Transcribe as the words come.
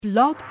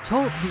Blog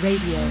Talk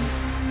Radio.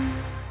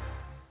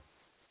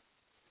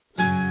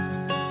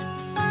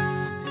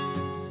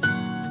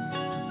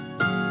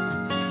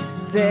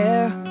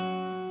 There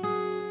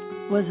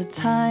was a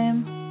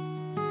time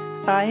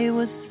I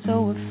was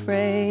so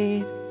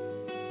afraid,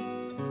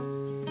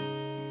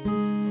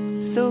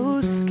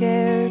 so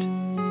scared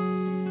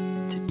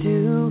to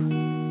do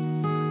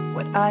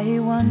what I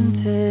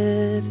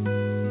wanted.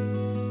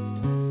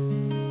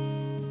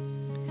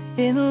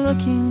 In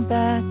looking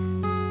back,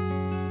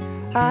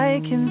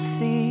 I can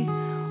see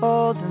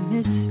all the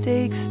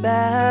mistakes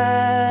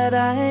that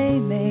I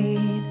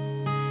made,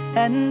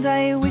 and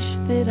I wish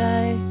that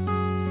I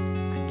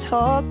could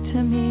talk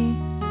to me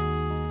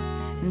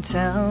and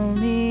tell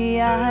me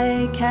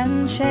I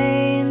can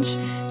change.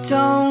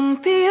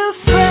 Don't be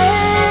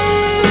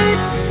afraid,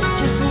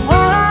 just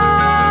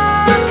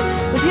walk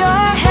with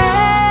your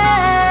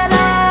head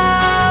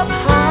up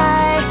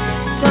high.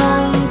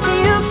 Don't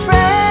be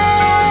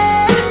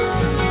afraid,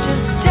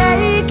 just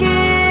take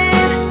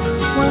it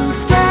one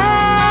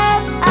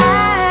step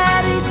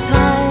at a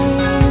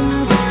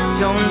time.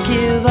 Don't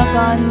give up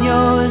on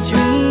your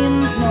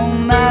dreams, no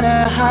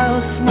matter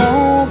how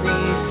small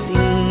they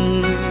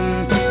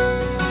seem.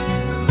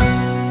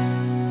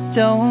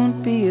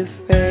 Don't be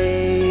afraid.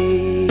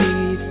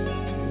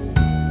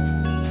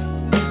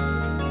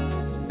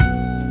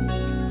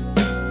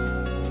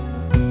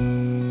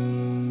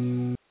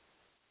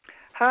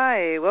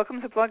 Hi,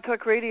 welcome to Blog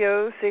Talk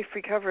Radio, Safe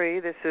Recovery.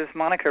 This is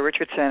Monica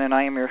Richardson, and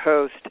I am your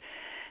host.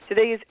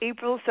 Today is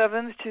April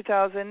 7th,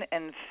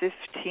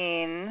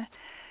 2015,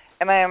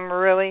 and I am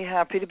really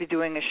happy to be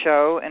doing a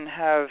show and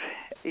have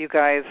you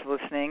guys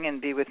listening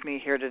and be with me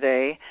here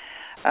today.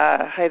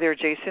 Hi there,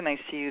 Jason. I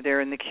see you there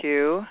in the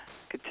queue.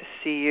 Good to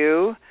see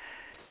you.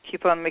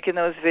 Keep on making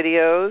those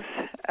videos.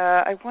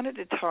 I wanted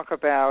to talk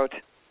about,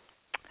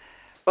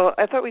 well,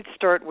 I thought we'd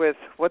start with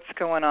what's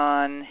going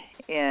on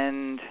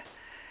in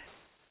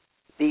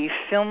the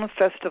film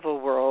festival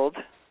world,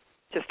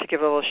 just to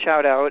give a little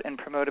shout out and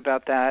promote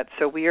about that.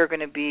 So we are going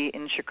to be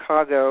in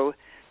Chicago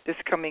this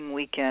coming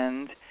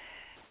weekend,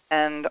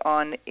 and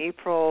on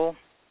April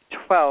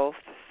 12th,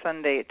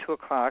 Sunday at 2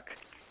 o'clock,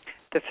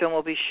 the film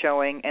will be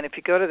showing. And if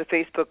you go to the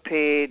Facebook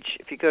page,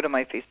 if you go to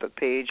my Facebook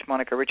page,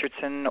 Monica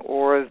Richardson,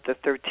 or the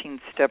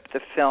 13th Step,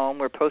 the film,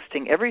 we're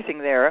posting everything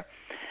there.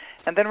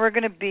 And then we're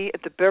going to be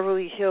at the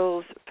Beverly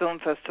Hills Film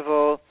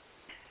Festival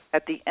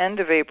at the end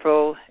of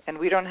April, and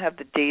we don't have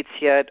the dates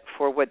yet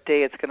for what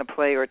day it's going to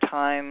play or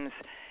times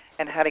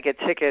and how to get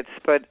tickets,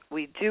 but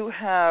we do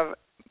have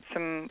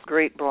some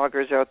great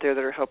bloggers out there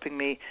that are helping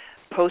me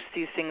post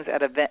these things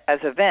as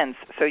events.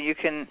 So you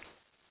can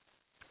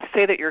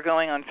say that you're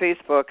going on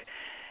Facebook,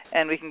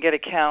 and we can get a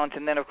count,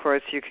 and then, of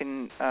course, you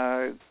can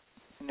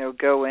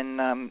go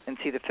and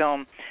see the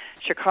film.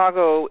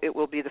 Chicago, it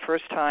will be the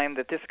first time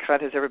that this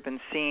cut has ever been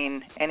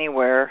seen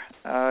anywhere.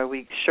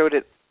 We showed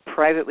it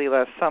privately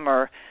last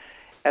summer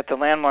at the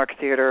Landmark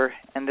Theater,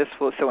 and this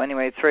will. So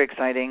anyway, it's very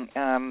exciting.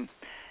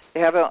 They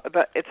have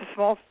it's a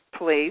small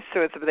place,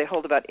 so they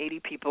hold about 80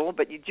 people,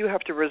 but you do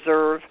have to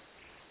reserve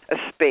a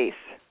space,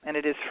 and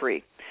it is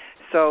free.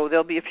 So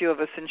there'll be a few of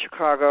us in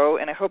Chicago,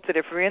 and I hope that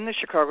if we're in the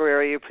Chicago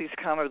area, please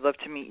come. I would love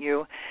to meet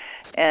you.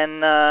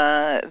 And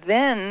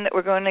then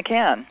we're going to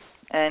Cannes,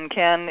 and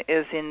Cannes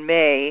is in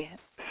May.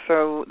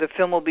 So the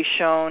film will be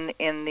shown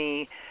in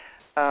the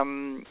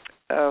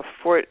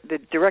the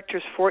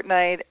director's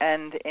fortnight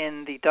and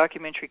in the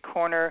documentary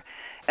corner,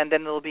 and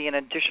then there will be an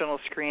additional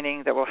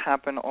screening that will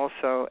happen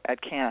also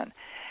at Cannes.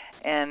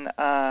 And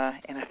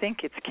I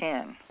think it's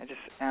Cannes. I just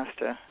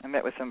asked. I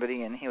met with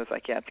somebody, and he was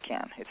like, "Yeah, it's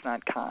Cannes. It's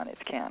not Cannes.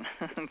 It's Cannes."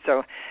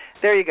 So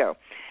there you go,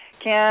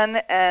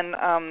 Cannes. And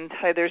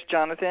hi, there's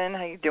Jonathan.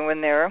 How you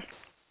doing there?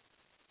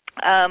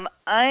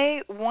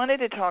 I wanted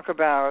to talk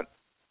about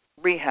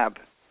rehab.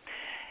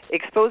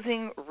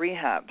 Exposing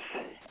rehabs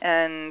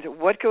and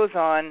what goes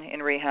on in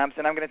rehabs,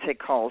 and I'm going to take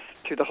calls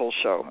through the whole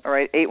show. All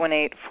right,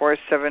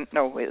 818-47.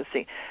 No, wait. Let's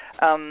see.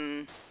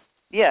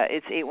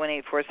 It's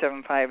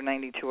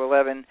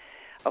 818-475-9211.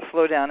 I'll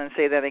slow down and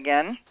say that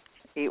again.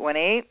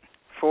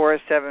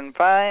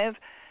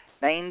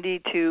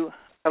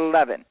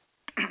 818-475-9211.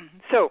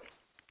 So,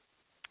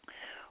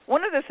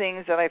 one of the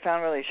things that I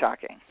found really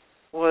shocking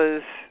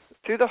was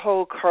through the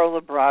whole Carla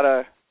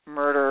Brada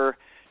murder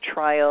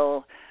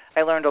trial.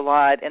 I learned a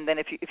lot, and then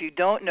if you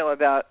don't know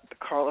about the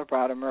Carla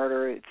Brada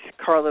murder, it's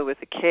Carla with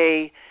a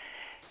K,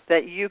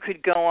 that you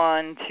could go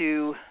on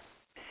to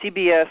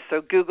CBS,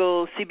 so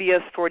Google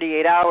CBS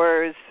 48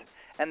 Hours,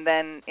 and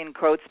then in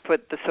quotes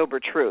put The Sober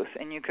Truth,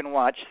 and you can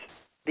watch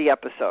the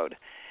episode.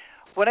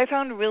 What I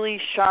found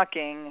really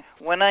shocking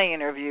when I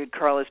interviewed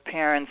Carla's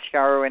parents,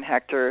 Yarrow and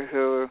Hector,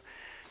 who are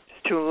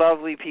just two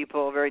lovely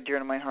people, very dear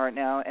to my heart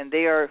now, and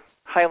they are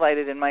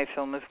highlighted in my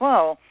film as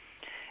well,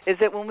 is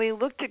that when we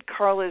looked at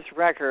Carla's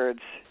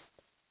records,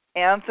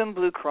 Anthem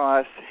Blue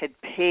Cross had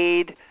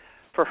paid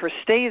for her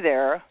stay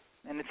there,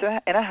 and it's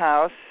in a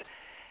house,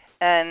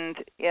 and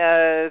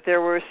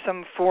there were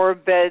some 4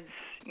 beds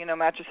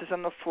mattresses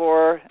on the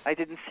floor. I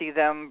didn't see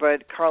them,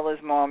 but Carla's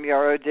mom,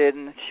 Yarrow, did,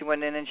 and she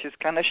went in and she was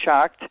kind of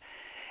shocked.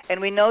 And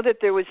we know that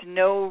there was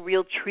no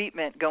real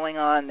treatment going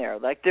on there.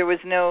 Like, there was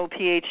no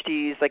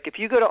PhDs. Like, if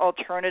you go to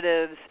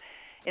Alternatives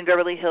in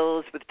Beverly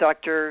Hills with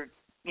Dr.,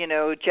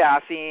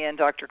 Jaffe and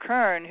Dr.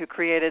 Kern, who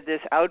created this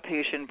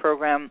outpatient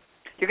program,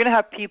 you're going to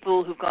have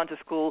people who've gone to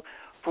school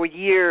for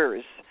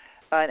years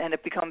and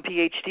have become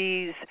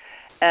PhDs,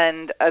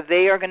 and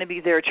they are going to be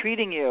there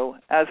treating you,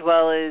 as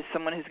well as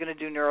someone who's going to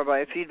do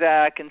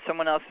neurobiofeedback, and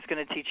someone else is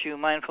going to teach you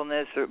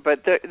mindfulness.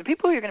 But the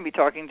people you're going to be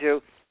talking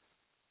to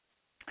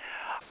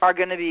are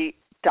going to be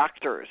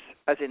doctors,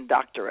 as in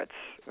doctorates,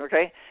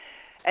 okay?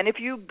 And if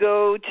you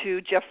go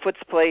to Jeff Foote's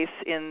place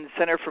in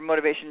Center for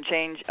Motivation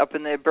Change up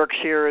in the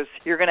Berkshires,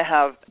 you're going to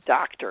have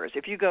doctors.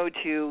 If you go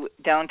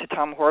down to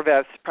Tom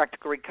Horvath's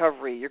Practical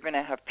Recovery, you're going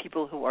to have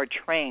people who are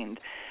trained.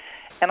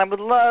 And I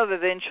would love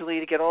eventually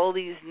to get all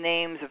these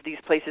names of these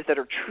places that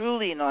are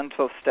truly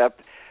non-12-step,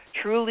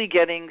 truly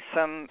getting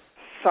some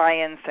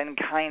science and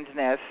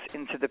kindness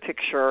into the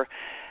picture.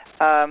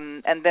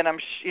 And then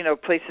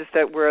places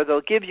where they'll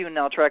give you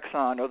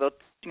naltrexone, or they'll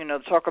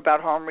talk about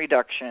harm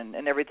reduction,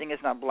 and everything is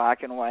not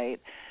black and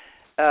white.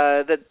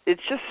 That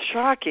it's just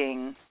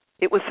shocking.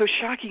 It was so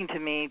shocking to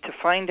me to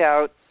find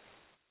out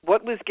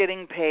what was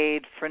getting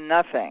paid for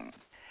nothing,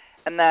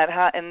 and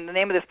the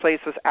name of this place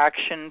was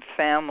Action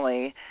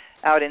Family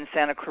out in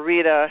Santa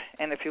Clarita.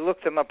 And if you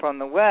look them up on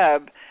the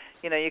web,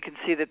 you can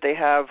see that they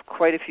have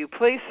quite a few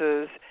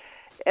places,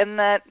 and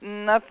that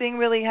nothing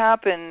really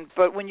happened.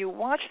 But when you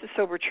watch The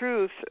Sober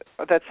Truth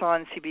that's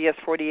on CBS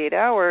 48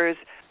 Hours,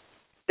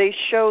 they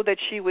show that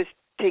she was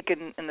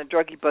taken in the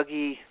druggy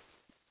buggy,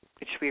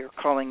 which we are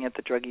calling it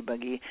the druggy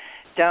buggy,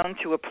 down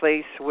to a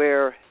place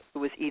where it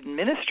was Eden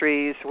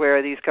Ministries,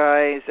 where these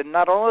guys, and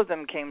not all of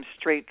them came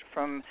straight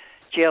from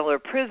jail or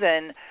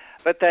prison,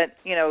 but that,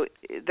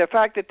 the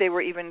fact that they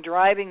were even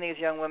driving these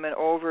young women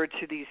over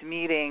to these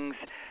meetings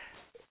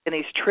in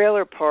these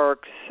trailer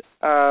parks,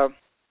 I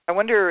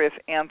wonder if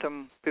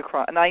Anthem Blue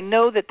Cross, and I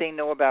know that they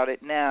know about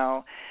it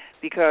now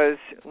because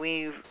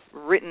we've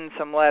written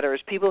some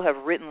letters. People have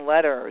written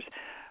letters,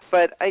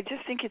 but I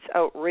just think it's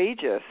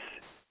outrageous.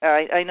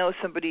 I know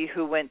somebody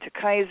who went to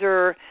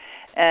Kaiser,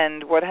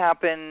 and what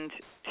happened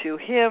to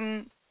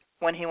him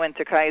when he went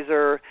to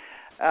Kaiser.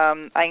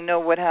 I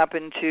know what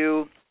happened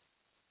to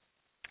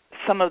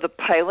some of the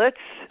pilots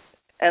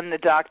and the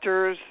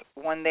doctors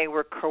when they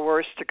were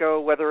coerced to go,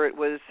 whether it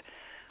was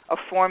a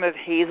form of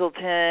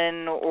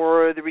Hazelton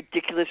or the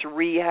ridiculous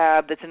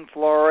rehab that's in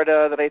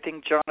Florida that I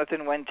think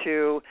Jonathan went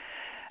to.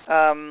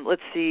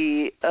 Let's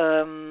see.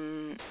 Let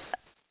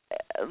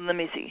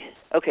me see.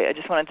 Okay, I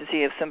just wanted to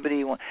see if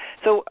somebody wants.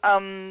 So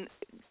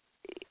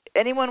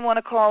anyone want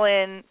to call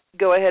in,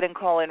 go ahead and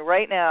call in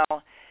right now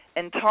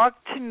and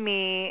talk to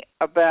me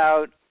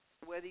about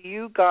whether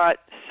you got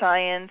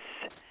science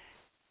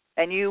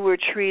and you were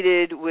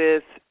treated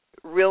with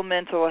real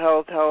mental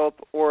health help,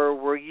 or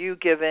were you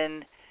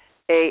given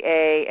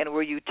AA, and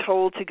were you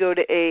told to go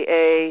to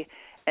AA?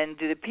 And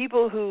do the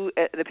people who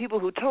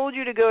told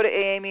you to go to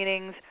AA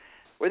meetings,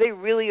 were they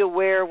really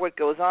aware what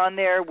goes on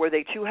there? Were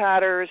they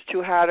two-hatters?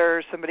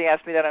 Somebody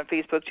asked me that on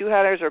Facebook.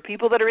 Two-hatters are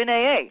people that are in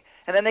AA,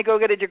 and then they go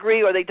get a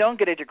degree, or they don't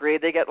get a degree.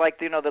 They get,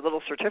 the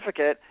little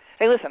certificate.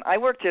 Hey, listen, I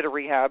worked at a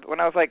rehab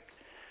when I was I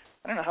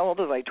don't know, how old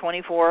was I,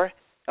 24?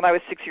 And I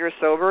was 6 years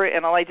sober,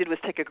 and all I did was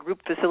take a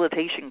group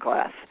facilitation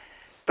class.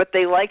 But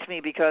they liked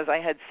me because I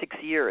had 6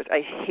 years.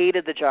 I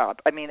hated the job.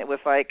 I mean, it was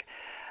I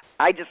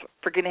just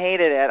freaking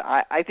hated it.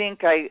 I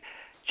think I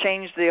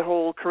changed the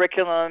whole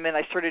curriculum, and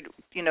I started,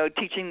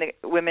 teaching the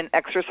women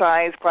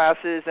exercise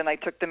classes, and I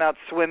took them out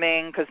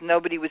swimming because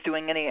nobody was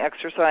doing any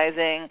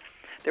exercising.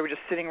 They were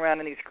just sitting around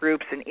in these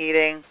groups and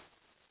eating.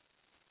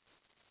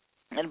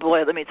 And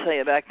boy, let me tell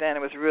you, back then it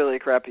was really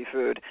crappy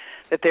food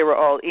that they were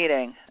all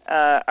eating.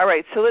 All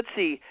right, so let's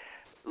see.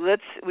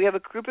 We have a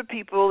group of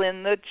people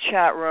in the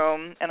chat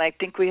room, and I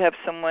think we have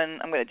someone.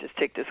 I'm going to just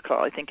take this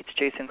call. I think it's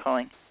Jason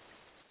calling.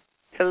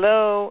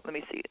 Hello. Let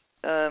me see.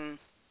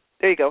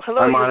 There you go.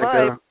 Hello,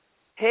 you're live.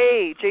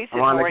 Hey, Jason.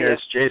 How are you?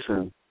 It's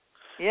Jason.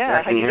 Yeah,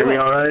 how can you hear doing?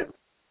 me all right?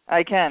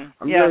 I can.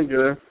 I'm doing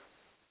good.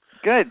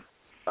 Good.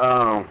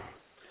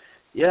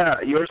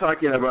 Yeah, you were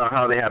talking about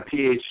how they have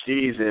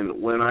PhDs,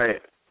 and when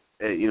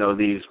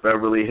these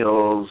Beverly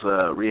Hills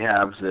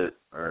rehabs that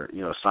are,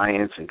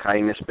 science and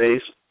kindness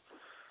based.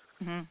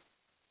 Mm-hmm.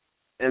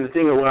 And the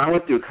thing is, when I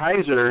went through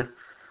Kaiser,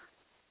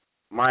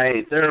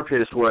 my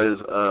therapist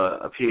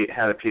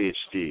had a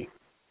PhD.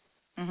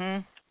 Mm-hmm.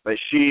 But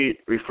she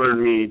referred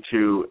me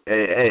to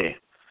AA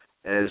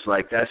as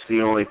that's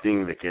the only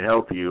thing that could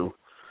help you.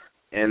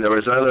 And there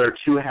was other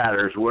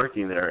two-hatters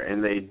working there,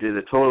 and they did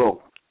a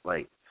total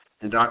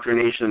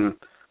indoctrination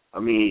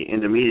of me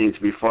into meetings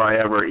before I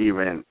ever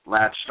even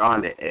latched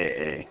on to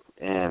AA.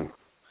 And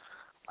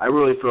I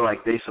really feel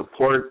like they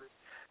support,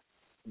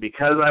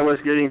 because I was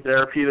getting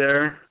therapy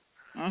there,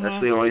 mm-hmm.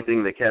 That's the only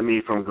thing that kept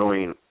me from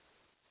going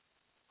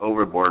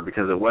overboard,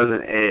 because it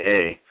wasn't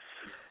AA.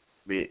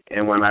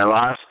 And when I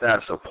lost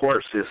that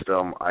support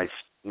system, I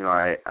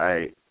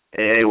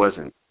AA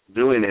wasn't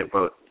doing it,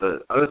 but the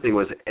other thing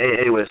was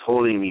AA was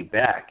holding me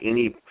back.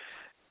 Any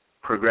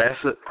progress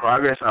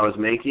I was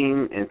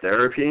making in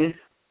therapy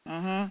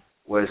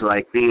was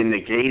like being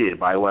negated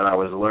by what I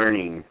was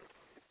learning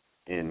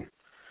in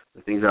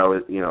the things I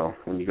was,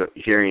 when you go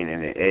hearing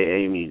in the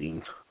AA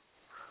meetings.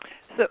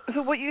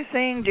 So what you're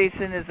saying,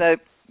 Jason, is that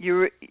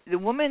the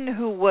woman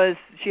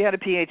she had a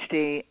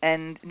PhD,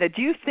 and now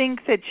do you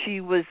think that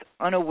she was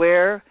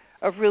unaware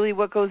of really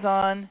what goes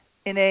on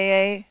in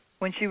AA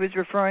when she was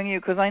referring you?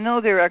 Because I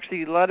know there are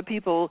actually a lot of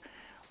people,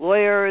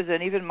 lawyers,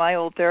 and even my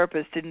old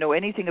therapist didn't know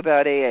anything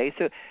about AA.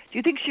 So do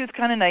you think she was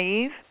kind of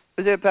naive?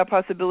 Was there a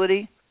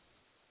possibility?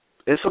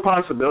 It's a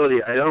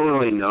possibility. I don't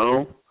really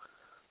know.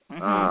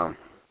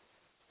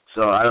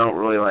 So I don't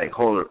really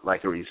hold it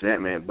like a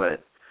resentment,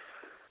 but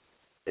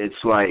it's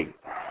like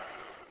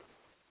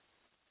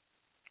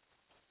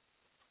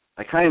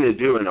I kind of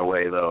do in a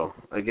way, though,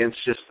 against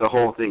just the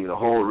whole thing, the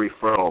whole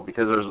referral,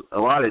 because there's a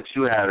lot of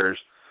two-hatters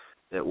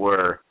that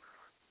were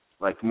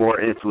more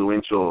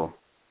influential,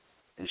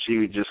 and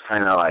she just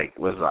kind of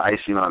was the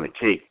icing on the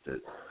cake that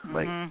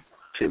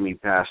tipped me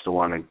past to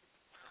want to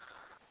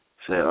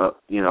say,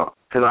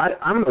 because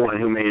I'm the one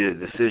who made a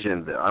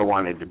decision that I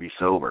wanted to be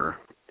sober,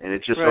 and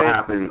it just so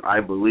happened, I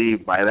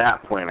believe by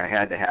that point I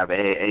had to have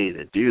AA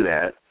to do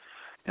that,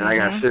 and I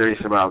got serious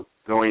about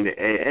going to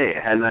AA.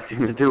 It had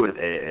nothing to do with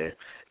AA.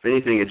 If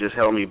anything, it just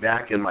held me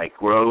back in my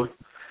growth,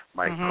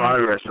 my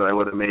progress that I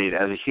would have made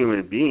as a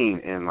human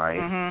being in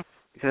life,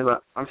 because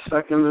I'm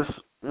stuck in this,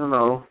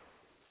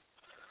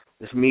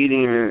 this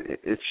meeting, and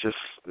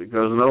it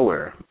goes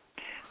nowhere.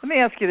 Let me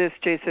ask you this,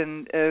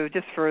 Jason,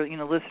 just for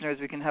listeners,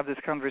 we can have this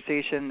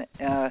conversation.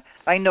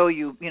 I know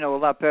you, a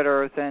lot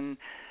better than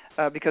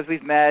because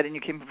we've met and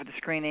you came for the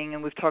screening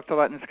and we've talked a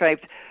lot in Skype.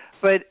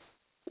 But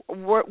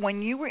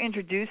when you were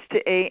introduced to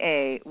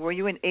AA, were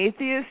you an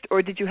atheist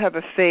or did you have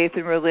a faith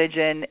in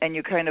religion and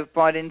you kind of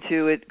bought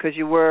into it because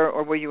you were,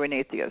 or were you an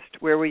atheist?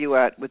 Where were you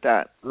at with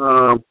that?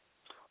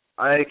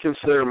 I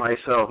consider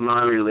myself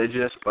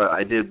non-religious, but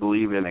I did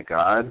believe in a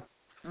God.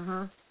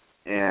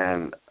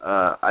 And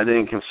I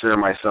didn't consider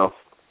myself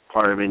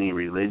part of any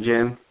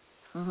religion.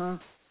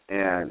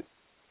 And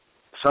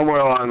somewhere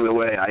along the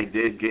way, I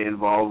did get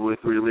involved with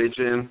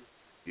religion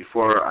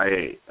before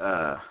I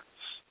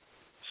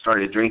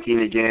started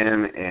drinking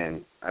again,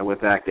 and I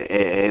went back to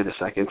AA the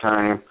second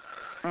time.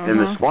 And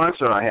the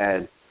sponsor I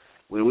had,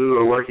 when we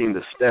were working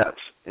the steps,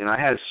 and I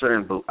had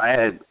certain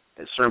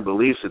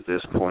beliefs at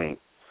this point.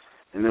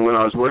 And then when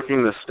I was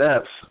working the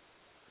steps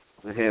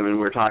with him and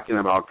we were talking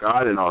about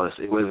God and all this,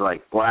 it was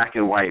like black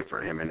and white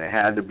for him, and it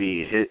had to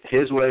be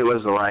his way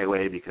was the right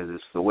way because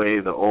it's the way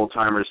the old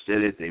timers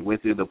did it. They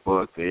went through the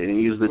book. They didn't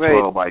use the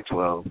 12 by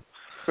 12,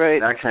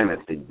 that kind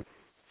of thing.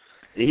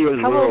 And he was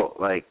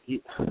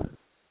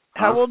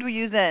How old were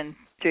you then,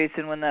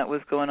 Jason, when that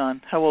was going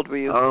on? How old were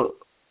you? Oh,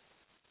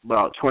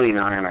 about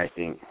 29, I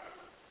think.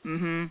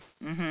 You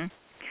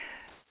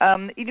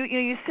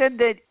said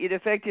that it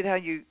affected how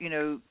you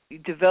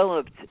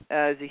developed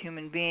as a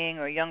human being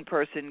or a young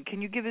person.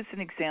 Can you give us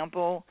an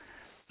example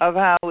of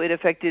how it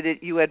affected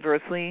you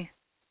adversely?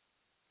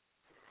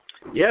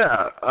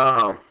 Yeah.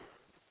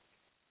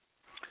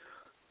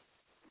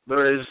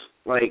 There is,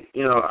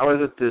 I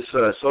was at this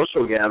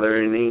social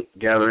gathering,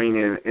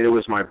 and it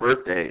was my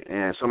birthday,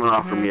 and someone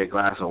offered me a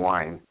glass of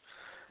wine.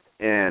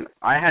 And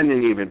I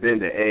hadn't even been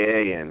to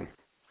AA in,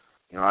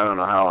 I don't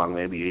know how long,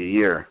 maybe a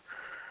year.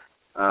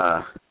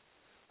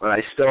 But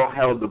I still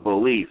held the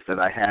belief that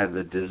I had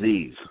the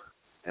disease.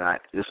 And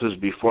this was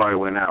before I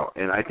went out.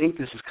 And I think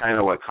this is kind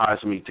of what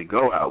caused me to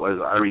go out, was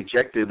I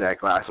rejected that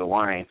glass of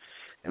wine,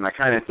 and I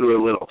kind of threw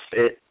a little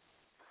fit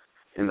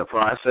in the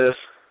process.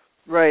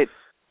 Right.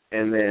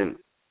 And then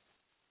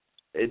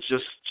it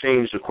just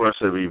changed the course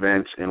of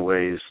events in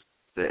ways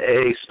that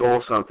AA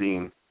stole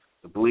something,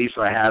 the beliefs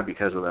I had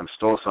because of them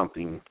stole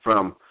something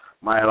from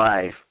my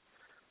life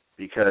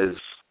because,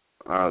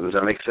 does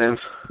that make sense?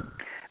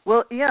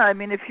 Well, yeah, I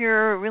mean, if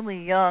you're really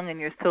young and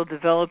you're still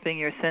developing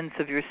your sense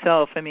of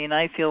yourself, I mean,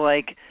 I feel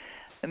like,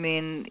 if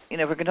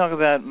we can talk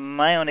about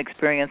my own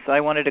experience,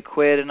 I wanted to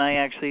quit and I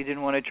actually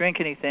didn't want to drink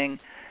anything,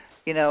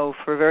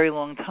 for a very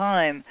long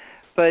time.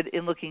 But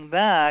in looking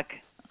back,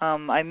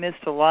 I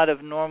missed a lot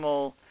of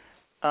normal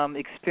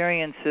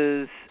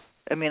experiences,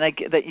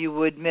 that you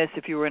would miss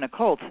if you were in a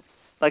cult.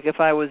 Like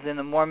if I was in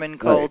a Mormon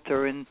cult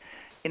or in,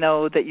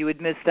 that you would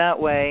miss that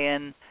way.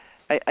 And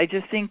I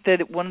just think that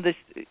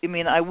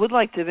I would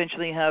like to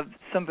eventually have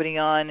somebody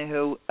on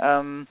who,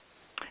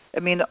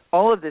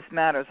 all of this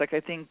matters. Like I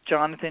think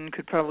Jonathan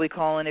could probably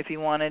call in if he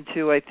wanted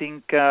to. I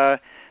think,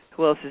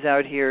 who else is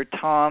out here?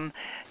 Tom,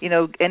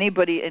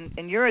 anybody,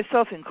 and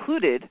yourself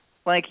included.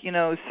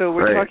 So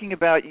we're talking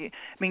about,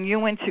 you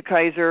went to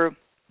Kaiser,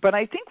 but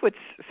I think what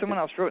someone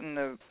else wrote in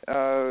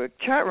the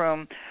chat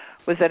room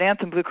was that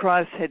Anthem Blue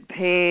Cross had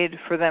paid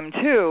for them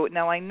too.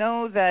 Now I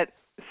know that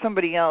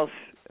somebody else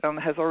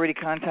has already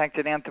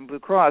contacted Anthem Blue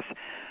Cross.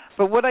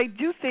 But what I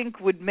do think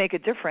would make a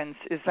difference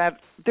is that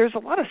there's a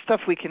lot of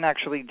stuff we can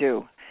actually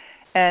do.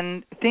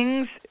 And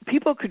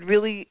people could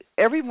really,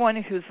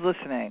 everyone who's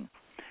listening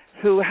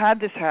who had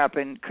this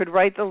happen could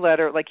write the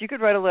letter, like you could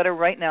write a letter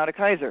right now to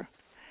Kaiser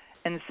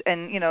and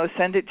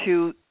send it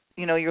to,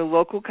 your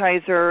local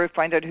Kaiser,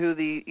 find out who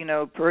the,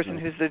 person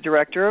who's the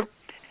director,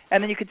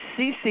 and then you could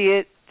CC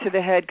it to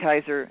the head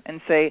Kaiser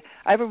and say,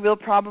 I have a real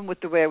problem with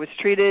the way I was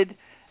treated,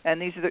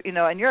 and these are the,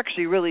 and you're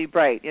actually really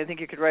bright. I think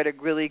you could write a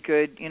really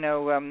good,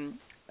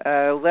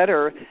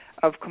 letter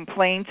of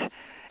complaint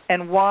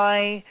and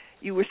why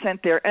you were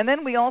sent there. And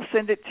then we all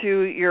send it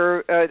to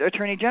your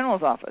Attorney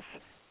General's office,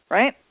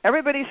 right?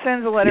 Everybody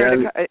sends a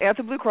letter to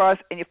Anthem Blue Cross,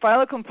 and you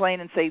file a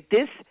complaint and say,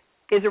 this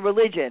is a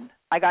religion.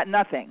 I got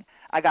nothing.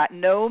 I got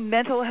no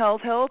mental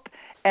health help.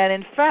 And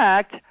in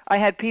fact, I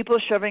had people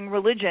shoving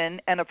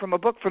religion from a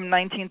book from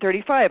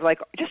 1935. Like,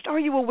 just are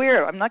you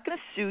aware? I'm not going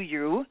to sue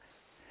you,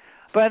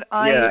 but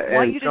I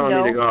want you to know. Yeah,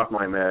 and telling me to go off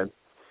my med.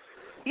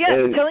 Yeah,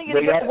 telling you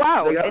to go.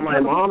 Wow. They got my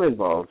mom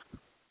involved.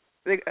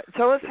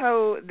 Tell us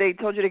how they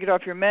told you to get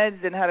off your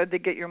meds, and how did they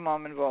get your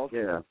mom involved?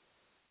 Yeah,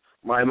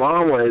 my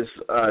mom was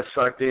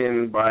sucked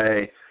in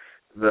by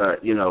there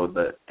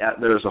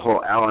was a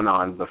whole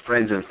Al-Anon, the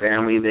friends and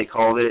family they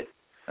called it.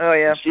 Oh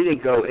yeah. She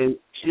didn't go into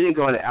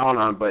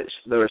Al-Anon, but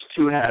there was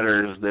two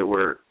hatters that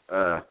were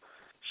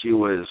she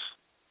was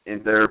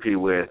in therapy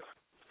with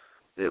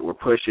that were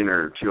pushing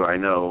her to, I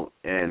know,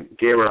 and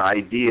gave her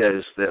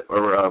ideas that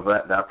were of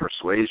that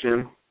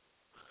persuasion.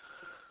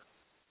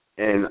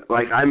 And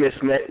like I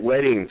missed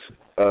weddings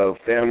of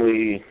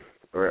family,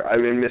 or I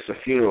didn't miss a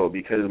funeral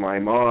because my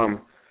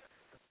mom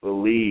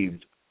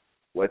believed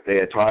what they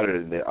had taught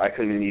her, that I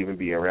couldn't even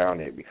be around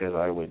it because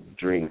I would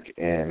drink.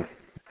 And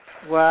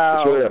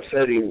wow, it's really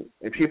upsetting.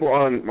 And people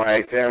in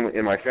my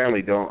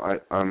family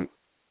don't. I'm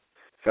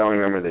family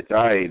member that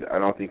died. I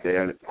don't think they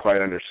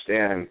quite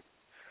understand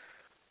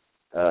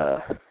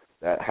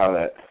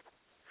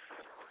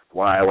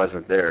why I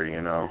wasn't there.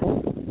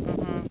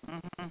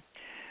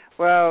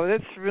 Wow,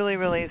 that's really,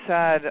 really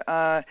sad.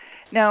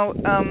 Now,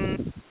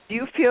 do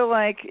you feel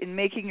like in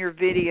making your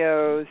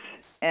videos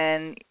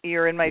and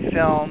you're in my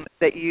film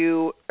that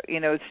you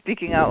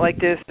speaking out like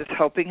this is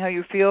helping how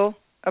you feel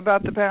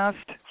about the past?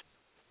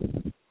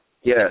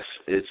 Yes,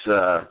 it's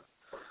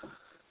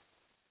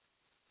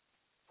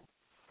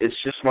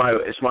just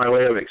my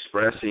way of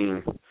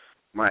expressing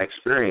my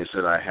experience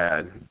that I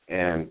had,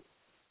 and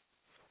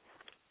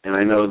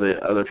I know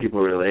that other people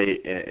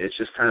relate. It's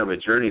just kind of a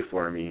journey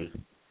for me.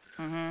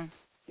 Mm-hmm.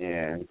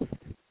 And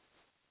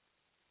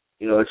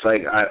it's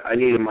like I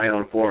needed my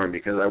own forum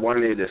because I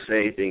wanted to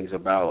say things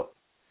about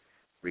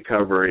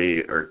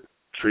recovery or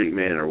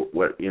treatment or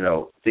what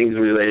things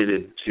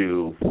related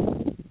to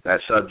that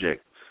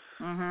subject.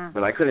 Mm-hmm.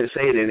 But I couldn't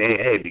say it in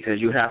AA because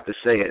you have to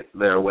say it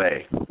their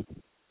way.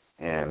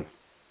 And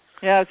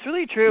yeah, it's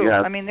really true.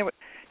 I mean,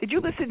 did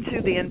you listen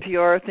to the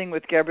NPR thing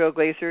with Gabrielle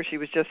Glaser? She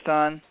was just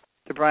on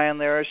the Brian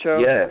Lara show.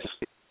 Yes.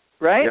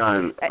 Right?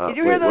 Yeah, did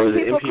you hear those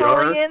people NPR?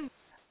 calling in?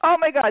 Oh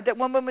my God, that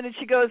one woman, and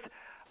she goes,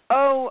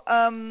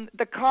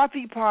 the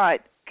coffee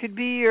pot could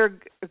be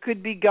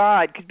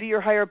God, could be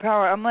your higher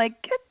power. I'm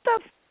like, get the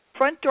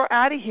front door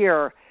out of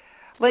here.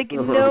 Like,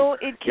 no,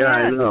 it can't. Yeah,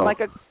 I know. Like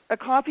a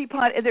coffee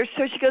pot. And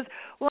so she goes,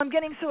 well, I'm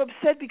getting so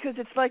upset because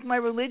it's like my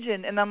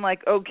religion. And I'm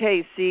like,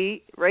 okay,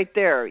 see, right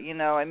there.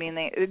 I mean,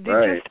 they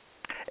right. just.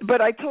 But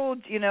I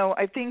told,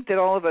 I think that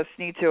all of us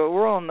need to.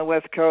 We're all on the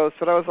West Coast,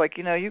 but I was like,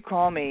 you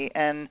call me,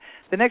 and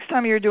the next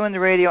time you're doing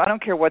the radio, I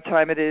don't care what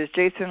time it is,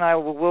 Jason and I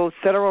will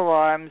set our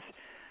alarms.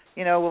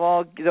 We'll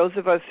all, those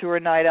of us who are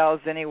night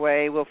owls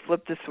anyway, we'll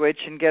flip the switch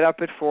and get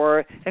up at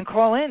 4 and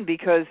call in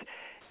because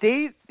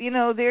they,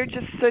 they're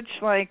just such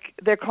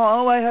they're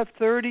calling, I have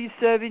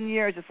 37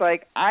 years. It's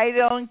like, I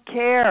don't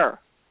care.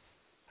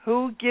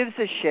 Who gives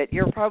a shit?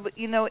 You're probably,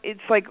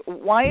 it's like,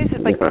 why is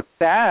it like a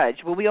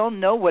badge? Well, we all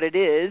know what it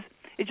is.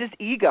 It's just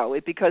ego.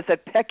 Because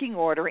that pecking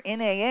order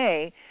in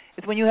AA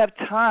is when you have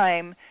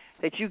time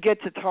that you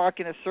get to talk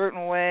in a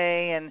certain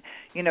way and,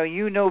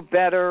 you know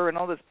better and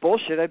all this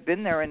bullshit. I've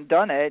been there and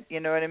done it. You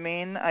know what I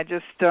mean? I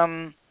just,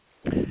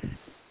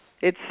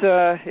 it's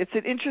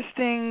an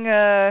interesting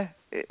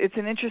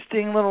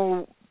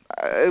little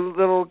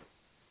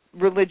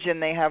religion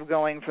they have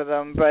going for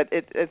them. But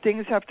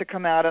things have to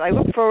come out. And I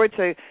look forward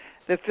to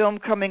the film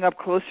coming up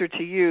closer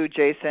to you,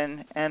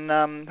 Jason.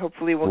 And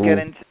hopefully we'll get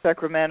into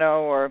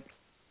Sacramento or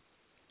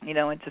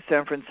into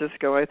San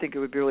Francisco. I think it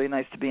would be really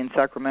nice to be in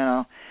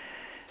Sacramento,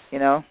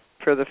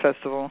 for the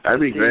festival. That'd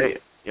be great.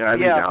 Yeah, I'd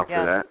be down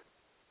for that.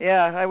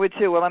 Yeah, I would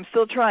too. Well, I'm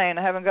still trying.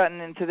 I haven't gotten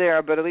into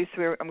there, but at least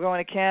I'm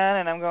going to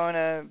Cannes, and I'm going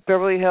to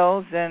Beverly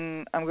Hills,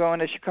 and I'm going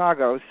to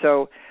Chicago.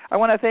 So I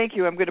want to thank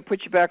you. I'm going to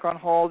put you back on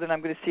hold, and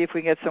I'm going to see if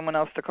we can get someone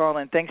else to call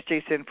in. Thanks,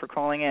 Jason, for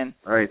calling in.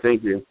 All right,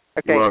 thank you.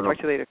 Okay, talk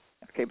to you later.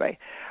 Okay, bye.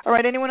 All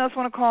right, anyone else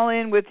want to call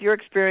in with your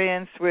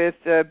experience with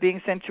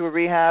being sent to a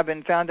rehab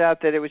and found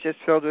out that it was just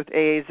filled with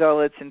AA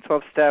zealots and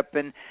 12-step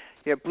and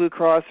Blue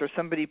Cross or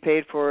somebody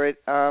paid for it?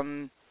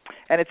 And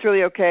it's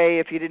really okay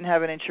if you didn't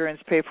have an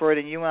insurance pay for it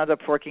and you wound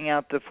up forking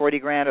out the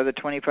 $40,000 or the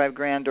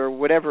 $25,000 or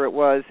whatever it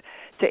was.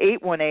 to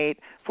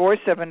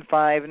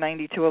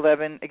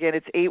 818-475-9211. Again,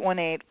 it's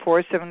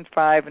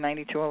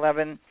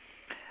 818-475-9211.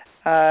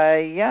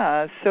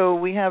 Yeah, so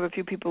we have a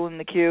few people in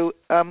the queue.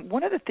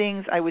 One of the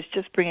things I was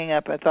just bringing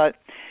up, I thought,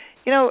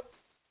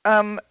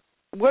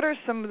 what are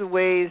some of the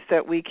ways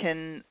that we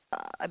can,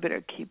 I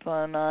better keep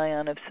an eye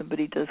on if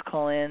somebody does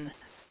call in.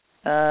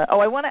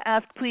 I want to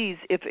ask, please,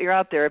 if you're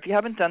out there, if you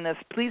haven't done this,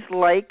 please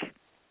like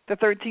the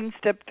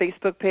 13-Step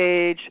Facebook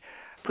page.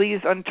 Please,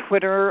 on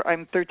Twitter,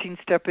 I'm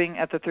 13-stepping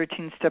at the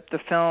 13-Step the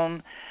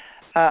film.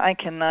 I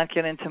cannot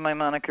get into my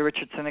Monica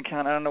Richardson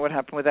account. I don't know what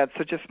happened with that.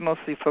 So just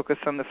mostly focus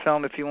on the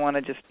film if you want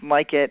to just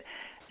like it.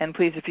 And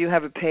please, if you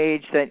have a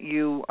page that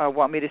you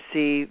want me to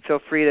see, feel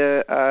free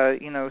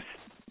to,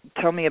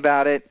 tell me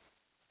about it.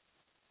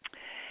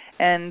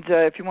 And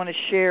if you want to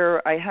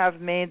share, I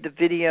have made the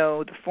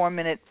video, the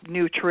 4-minute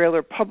new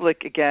trailer,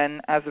 public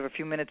again as of a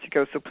few minutes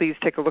ago. So please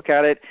take a look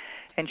at it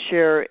and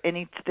share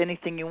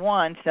anything you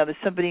want. Now, there's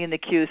somebody in the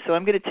queue, so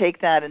I'm going to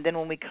take that. And then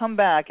when we come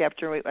back,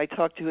 after I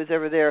talk to who's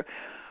ever there,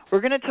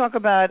 we're going to talk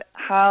about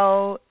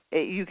how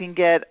you can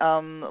get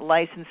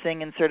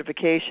licensing and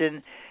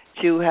certification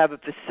to have a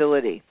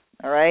facility.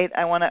 All right?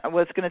 I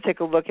was going to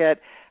take a look at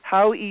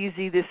how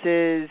easy this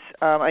is.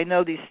 I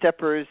know these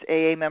steppers,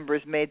 AA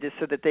members, made this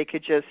so that they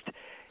could just,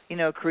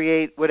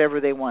 create whatever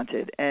they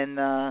wanted. And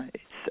I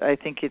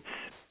think it's,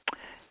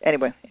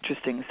 anyway,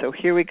 interesting. So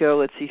here we go.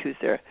 Let's see who's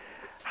there.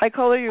 Hi,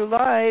 caller, you're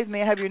live.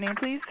 May I have your name,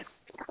 please?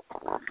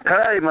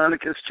 Hi,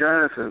 Monica. It's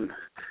Jonathan.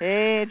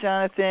 Hey,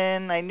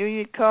 Jonathan. I knew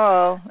you'd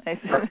call.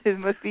 It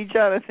must be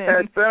Jonathan.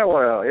 It's been a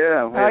while,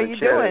 yeah. How are you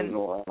doing? In a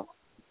while.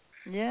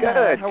 Yeah.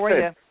 Good. How are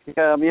you?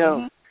 Yeah,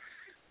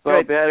 well,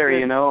 good, better.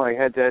 good. I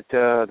had that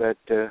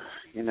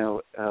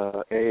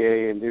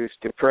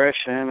AA-induced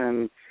depression,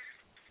 and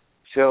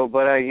so,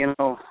 but I'm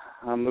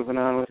moving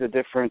on with a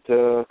different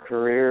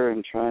career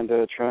and trying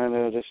to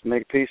just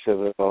make peace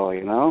of it all,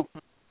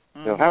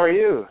 Mm-hmm. So, how are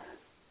you?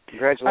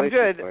 Congratulations, I'm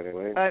good. by the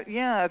way.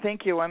 Yeah,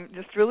 thank you. I'm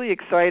just really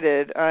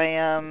excited. I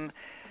am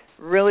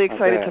really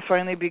excited to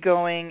finally be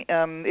going.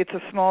 It's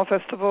a small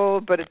festival,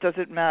 but it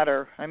doesn't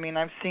matter. I mean,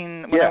 I've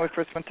seen, when I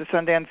first went to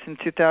Sundance in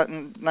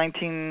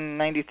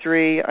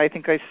 1993, I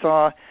think I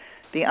saw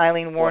the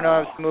Eileen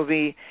Warnoff's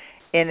movie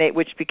in it,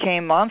 which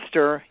became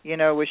Monster,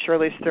 with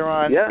Charlize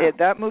Theron. Yeah.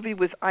 That movie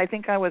was, I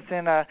think I was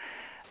in a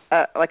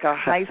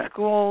high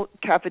school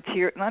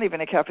cafeteria, not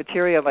even a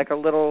cafeteria, like a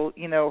little,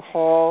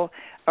 hall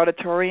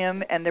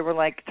auditorium, and there were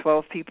like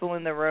 12 people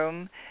in the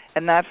room,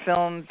 and that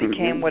film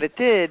became what it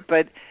did.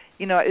 But,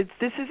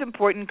 this is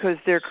important because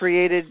they're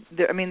connected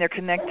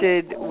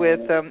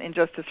with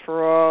Injustice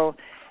for All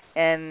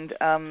and,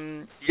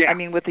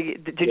 with the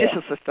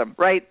judicial system,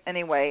 right?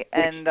 Anyway,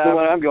 and the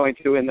one I'm going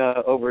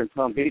to over in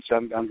Palm Beach,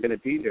 I'm going to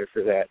be there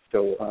for that.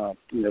 So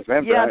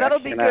November. Yeah, that'll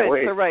be good.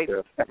 Wait, so right,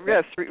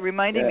 yes,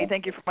 reminding me.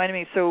 Thank you for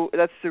reminding me. So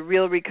that's the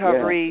Real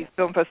Recovery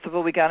Film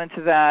Festival. We got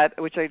into that,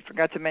 which I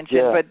forgot to mention.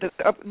 Yeah. But the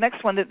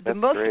next one, the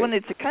most great. one,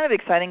 it's kind of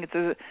exciting. It's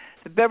the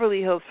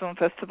Beverly Hills Film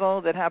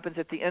Festival that happens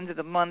at the end of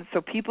the month.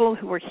 So people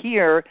who are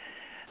here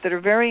that are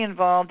very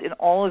involved in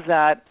all of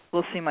that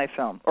will see my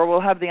film, or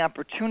will have the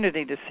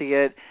opportunity to see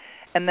it,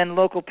 and then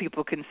local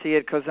people can see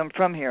it because I'm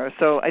from here.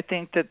 So I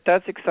think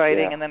that's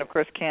exciting, and then, of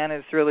course, Cannes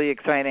is really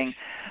exciting.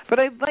 But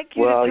I'd like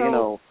you to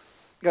tell...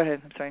 Go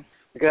ahead, I'm sorry.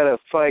 You got to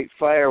fight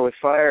fire with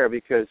fire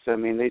because,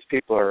 these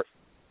people are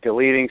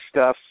deleting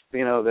stuff,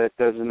 that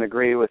doesn't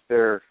agree with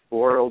their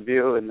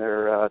worldview and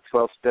their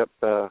 12-step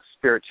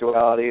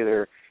spirituality.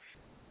 They're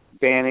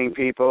banning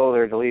people,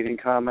 they're deleting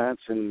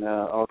comments, and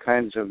all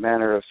kinds of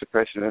manner of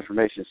suppression of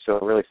information. So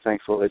I'm really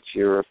thankful that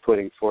you're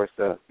putting forth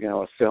a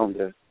film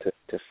to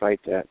fight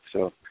that.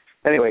 So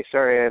anyway,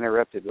 sorry I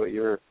interrupted, but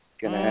you were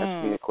going to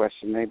ask me a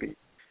question maybe.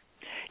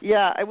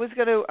 Yeah, I was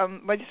going to,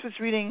 I just was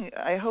reading,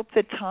 I hope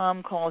that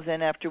Tom calls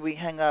in after we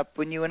hang up,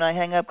 when you and I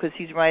hang up, because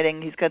he's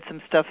got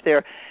some stuff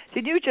there.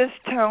 Did you just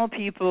tell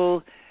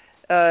people,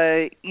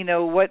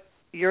 what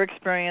your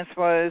experience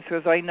was,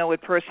 because I know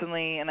it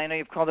personally, and I know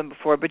you've called them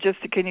before, but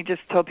can you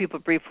just tell people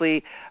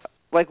briefly,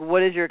 like,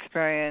 what is your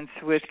experience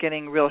with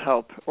getting real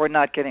help or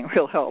not getting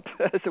real help,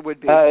 as it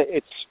would be?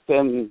 It's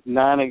been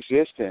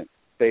non-existent,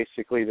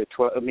 basically. The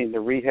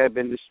rehab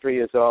industry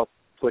is all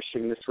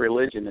pushing this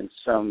religion in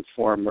some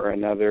form or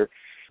another.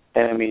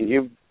 And,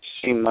 you've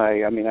seen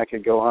I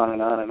could go on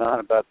and on and on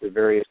about the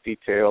various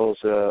details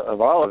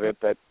of all of it,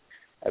 but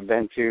I've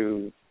been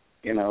to,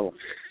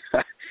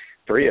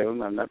 3 of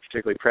them. I'm not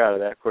particularly proud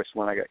of that. Of course,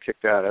 one I got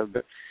kicked out of.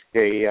 But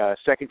the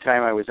second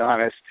time I was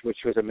honest,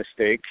 which was a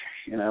mistake,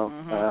 and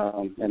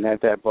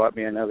that bought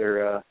me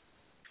another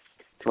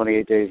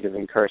 28 days of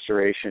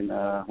incarceration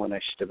when I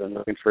should have been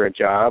looking for a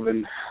job.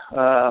 And,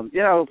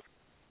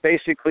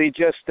 basically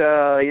just,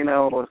 you're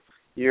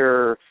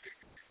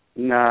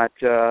not,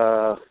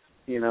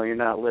 you're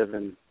not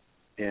living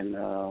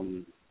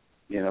in,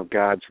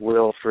 God's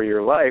will for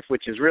your life,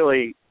 which is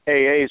really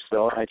AA's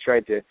will. I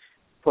tried to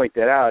point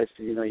that out.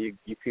 You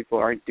people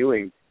aren't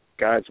doing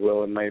God's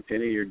will, in my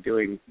opinion. You're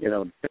doing,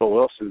 Bill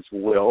Wilson's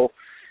will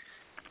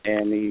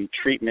and the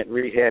treatment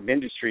rehab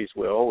industry's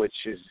will, which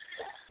is,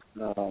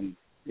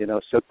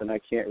 something I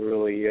can't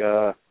really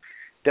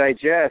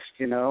digest,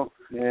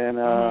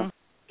 and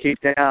keep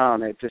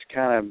down. It's just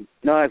kind of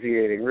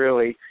nauseating,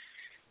 really.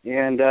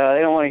 And they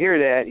don't want to hear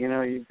that.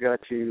 You've got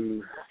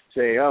to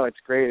say, oh, it's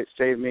great, it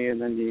saved me,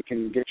 and then you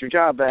can get your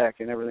job back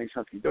and everything's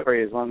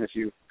hunky-dory, as long as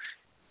you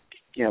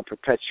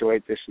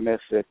perpetuate this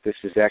myth that this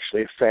is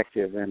actually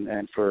effective,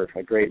 and for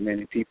a great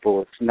many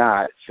people it's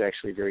not. It's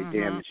actually very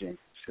damaging.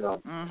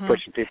 So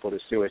pushing people to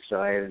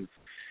suicide and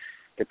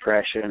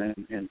depression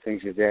and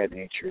things of that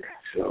nature.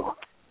 So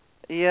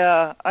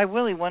yeah, I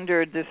really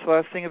wondered this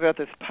last thing about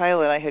this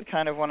pilot. I had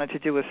kind of wanted to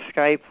do a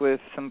Skype with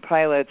some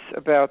pilots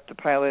about the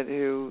pilot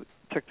who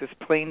took this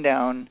plane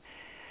down.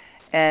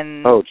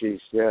 And oh, geez,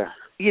 yeah.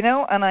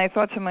 And I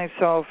thought to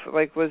myself,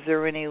 like, was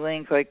there any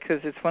link? Like,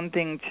 because it's one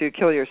thing to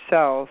kill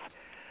yourself,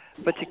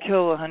 but to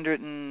kill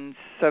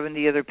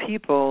 170 other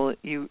people,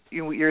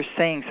 you're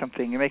saying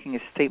something. You're making a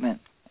statement.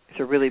 It's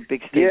a really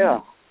big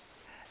statement.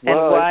 Yeah. And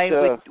well, why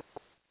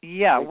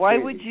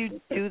would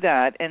you do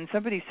that? And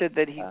somebody said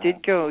that he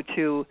did go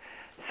to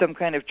some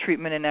kind of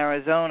treatment in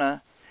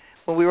Arizona.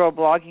 Well, we were all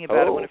blogging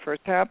about it when it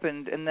first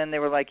happened, and then they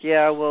were like,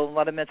 yeah, well, a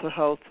lot of mental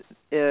health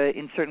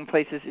in certain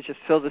places is just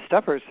filled with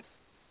stuffers.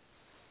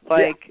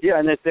 Like,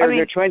 and that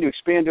they're trying to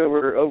expand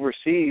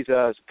overseas.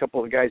 A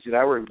couple of guys that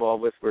I were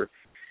involved with were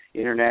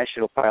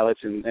international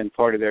pilots, and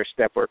part of their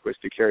step work was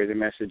to carry the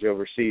message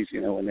overseas,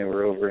 when they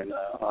were over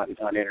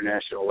on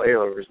international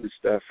layovers and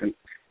stuff. And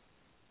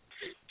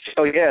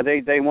so, yeah,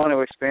 they want to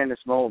expand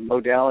this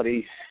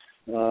modality,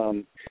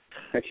 I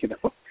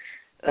hope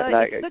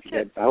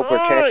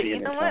we're catchy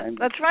in time.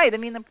 That's right. I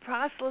mean, the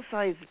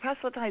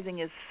proselytizing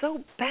is so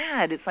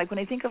bad. It's like when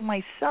I think of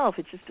myself,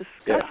 it's just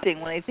disgusting.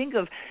 Yeah. When I think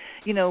of,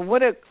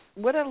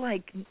 what a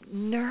like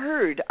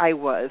nerd I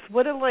was.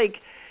 What a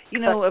like,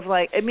 of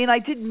like. I mean, I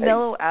did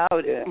mellow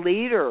out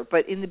later,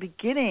 but in the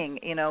beginning,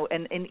 and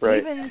right.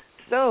 Even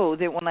so,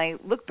 that when I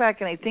look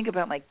back and I think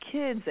about my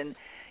kids and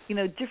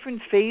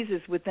different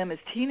phases with them as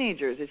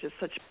teenagers, it's just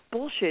such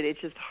bullshit.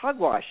 It's just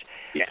hogwash.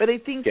 Yeah. But I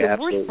think the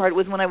worst part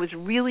was when I was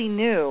really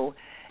new,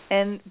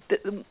 and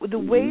the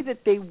way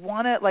that they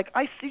want to, like,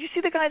 did you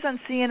see the guys on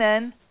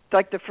CNN,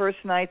 like the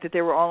first night that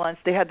they were all on,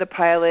 they had the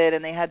pilot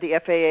and they had the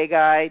FAA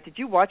guy. Did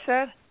you watch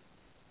that?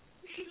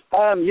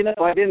 I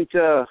didn't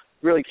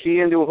really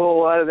key into a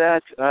whole lot of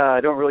that. I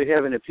don't really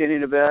have an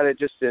opinion about it,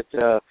 just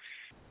that,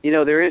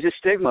 there is a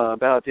stigma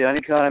about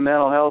any kind of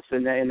mental health,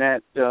 and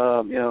that, I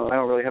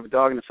don't really have a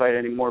dog in the fight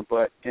anymore,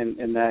 but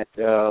in that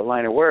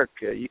line of work,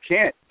 you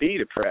can't be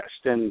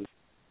depressed. And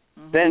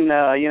then,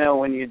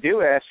 when you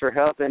do ask for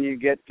help, then you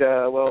get,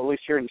 at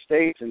least here in the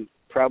States and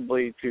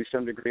probably to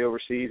some degree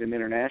overseas and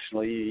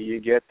internationally, you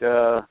get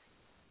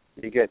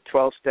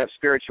 12-step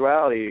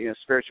spirituality,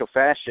 spiritual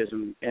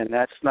fascism, and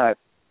that's not,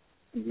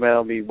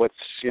 what's,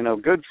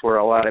 good for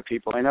a lot of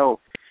people. I know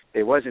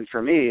it wasn't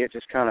for me. It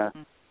just kind of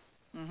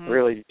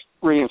really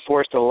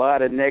reinforced a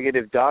lot of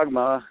negative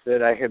dogma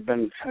that I had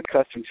been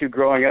accustomed to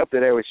growing up,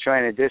 that I was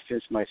trying to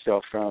distance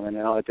myself from, and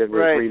all I did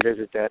was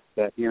revisit that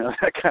that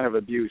kind of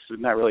abuse.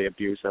 Not really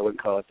abuse, I wouldn't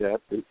call it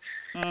that, but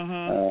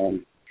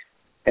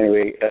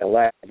anyway, a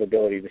lack of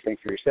ability to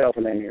think for yourself,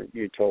 and then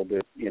you're told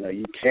that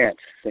you can't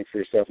think for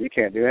yourself, you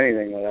can't do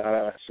anything without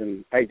us,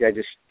 and I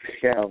just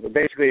but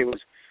basically it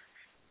was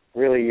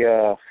really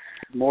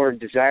more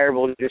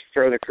desirable to just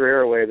throw the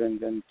career away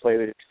than play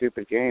the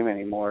stupid game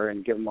anymore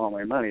and give them all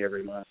my money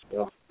every month.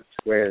 So that's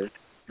where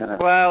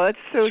wow, that's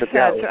so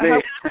sad.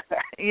 So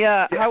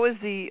how is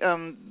the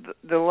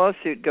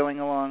lawsuit going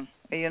along?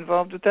 Are you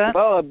involved with that?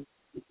 Well,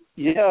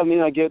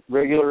 I get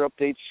regular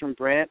updates from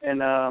Brent,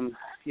 and I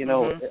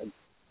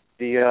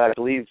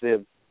believe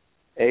the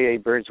AA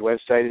Bird's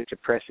website is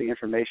suppressing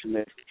information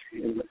that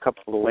a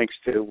couple of the links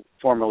to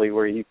formerly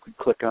where you could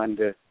click on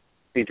to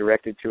be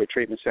directed to a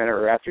treatment center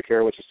or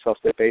aftercare, which is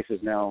 12-step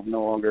basis now,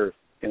 no longer,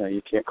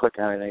 you can't click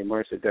on it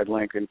anymore. It's a dead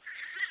link. And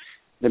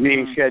the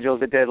meeting schedule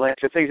is a dead link.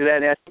 So things of that,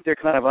 and I think they're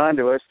kind of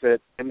onto us,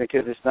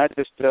 because it's not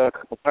just a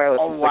couple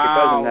pilots, it's like a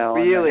dozen now,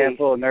 really? And a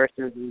handful of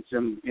nurses and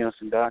some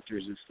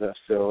doctors and stuff.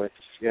 So it's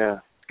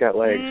got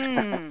legs.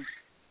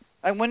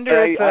 I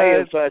wonder if I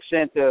have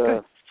sent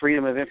a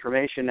Freedom of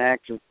Information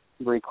Act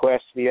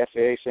request to the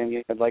FAA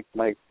saying I'd like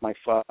my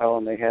file,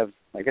 and they have,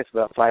 I guess,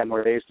 about 5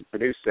 more days to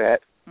produce that.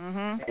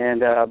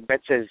 And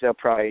Brett says they'll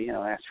probably,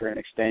 ask for an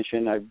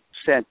extension. I've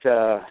sent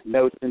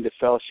notes into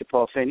Fellowship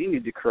Hall saying you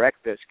need to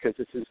correct this because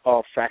this is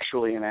all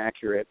factually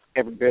inaccurate,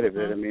 every bit of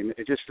it. I mean,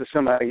 it just for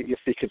somebody, if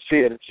you could see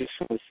it, it's just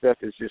some of the stuff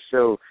is just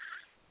so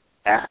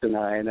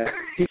asinine.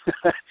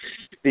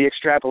 The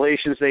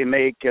extrapolations they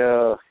make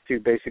to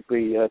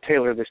basically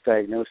tailor this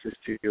diagnosis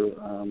to.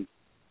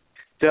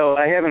 So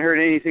I haven't heard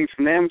anything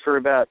from them for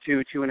about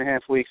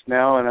 2.5 weeks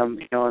now, and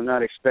I'm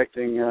not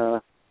expecting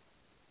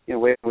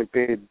wait would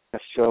be.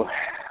 So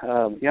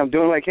I'm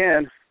doing what I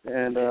can,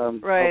 and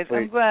right.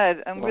 I'm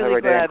glad. I'm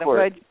really glad.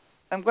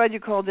 I'm glad you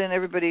called in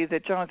everybody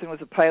that Jonathan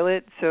was a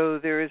pilot. So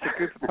there is a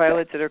group of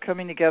pilots that are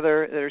coming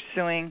together that are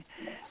suing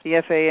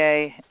the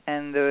FAA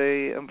and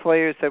the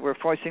employers that were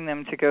forcing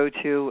them to go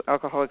to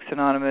Alcoholics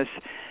Anonymous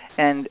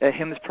and a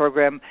HAMS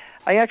program.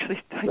 I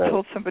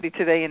told somebody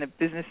today in a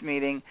business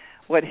meeting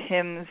what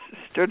HAMS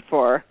stood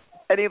for,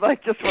 and he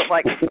just went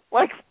like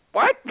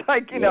what?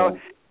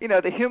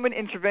 The Human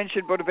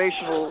Intervention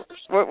Motivational.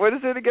 What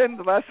is it again?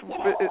 The last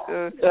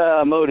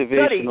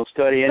motivational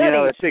study. And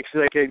it's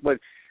like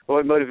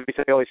what motivates.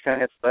 I always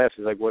kind of have to laugh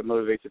is like what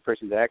motivates a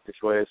person to act this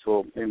way. Is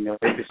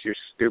it's your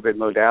stupid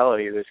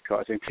modality that's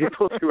causing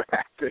people to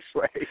act this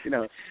way.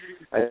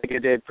 I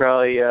think it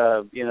probably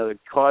it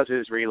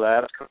causes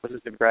relapse, causes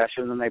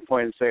depression, and they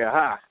point and say,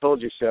 "Aha,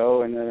 told you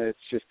so," and then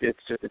it's just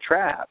a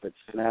trap. It's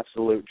an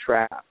absolute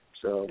trap.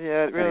 So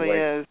yeah, it really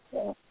is.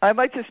 I'd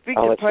like to speak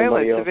to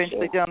pilots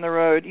eventually down the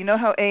road. You know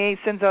how AA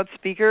sends out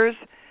speakers?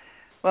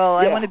 Well,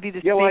 I want to be the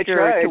speaker. I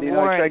tried. To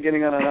warn. I tried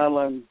getting on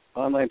an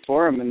online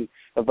forum, and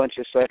a bunch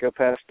of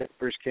psychopath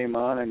steppers came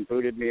on and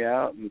booted me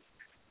out and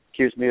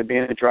accused me of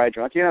being a dry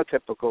drunk.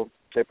 Typical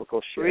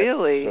shit.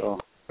 Really? So.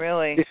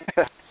 Really?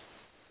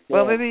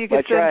 Well, maybe you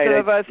could send some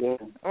of us. Yeah.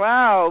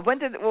 Wow. When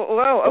did?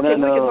 Whoa. Okay,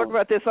 we can talk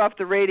about this off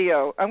the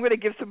radio. I'm going to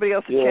give somebody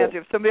else a chance. We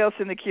have somebody else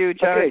in the queue.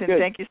 Jonathan,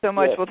 thank you so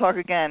much. Yeah. We'll talk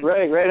again.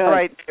 Right on. All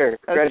right. Sure.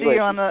 See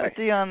you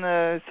on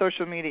the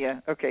social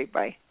media. Okay.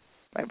 Bye.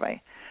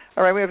 Bye.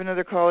 All right. We have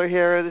another caller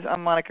here.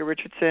 I'm Monica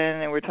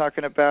Richardson, and we're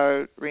talking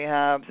about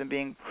rehabs and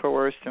being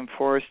coerced and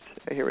forced.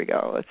 Here we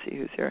go. Let's see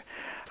who's here.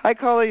 Hi,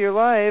 caller. You're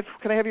live.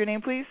 Can I have your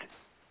name, please?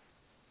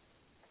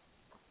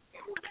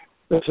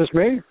 This is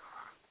me.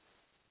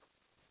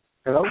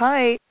 Hello?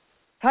 Hi,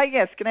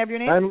 yes. Can I have your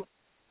name?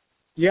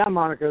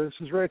 Monica.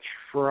 This is Rich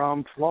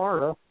from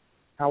Florida.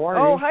 How are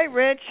you? Oh, hi,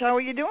 Rich. How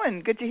are you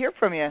doing? Good to hear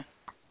from you.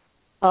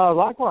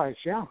 Likewise,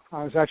 yeah.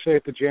 I was actually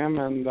at the gym,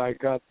 and I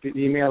got the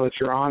email that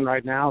you're on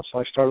right now, so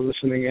I started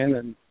listening in,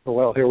 and,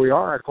 well, here we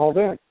are. I called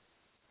in.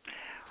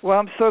 Well,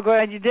 I'm so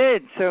glad you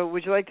did. So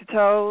would you like to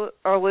tell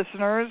our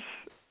listeners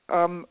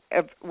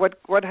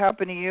what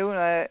happened to you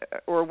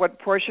or what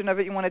portion of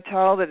it you want to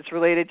tell that it's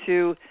related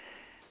to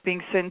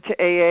being sent to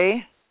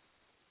AA?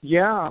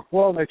 Yeah,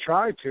 well, they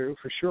tried to,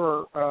 for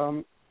sure.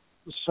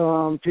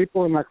 Some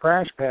people in my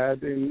crash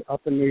pad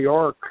up in New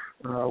York,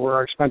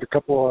 where I spent a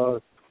couple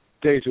of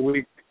days a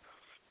week,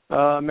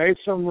 made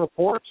some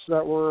reports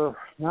that were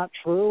not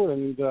true,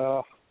 and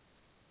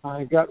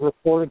I got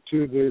reported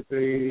to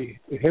the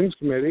HIMSS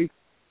committee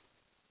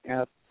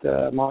at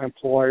my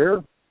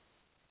employer,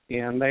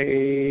 and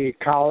they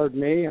collared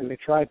me, and they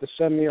tried to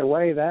send me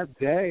away that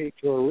day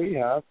to a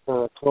rehab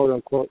for a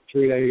quote-unquote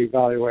 3-day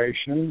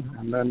evaluation,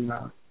 and then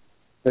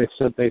they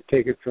said they'd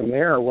take it from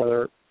there,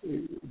 whether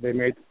they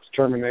made the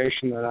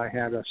determination that I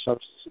had a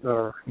substance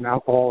or an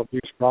alcohol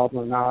abuse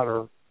problem or not,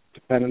 or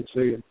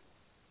dependency. And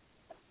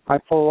I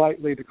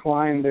politely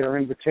declined their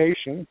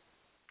invitation,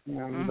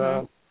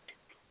 and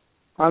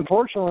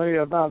unfortunately,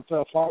 about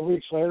 5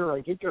 weeks later,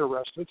 I did get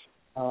arrested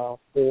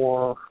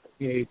for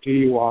a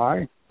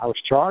DUI. I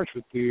was charged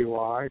with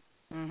DUI.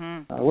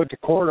 I went to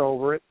court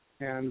over it,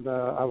 and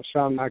I was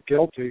found not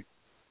guilty.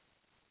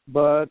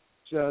 But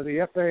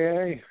the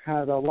FAA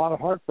had a lot of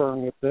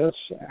heartburn with this,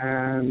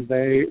 and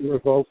they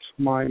revoked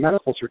my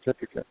medical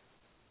certificate.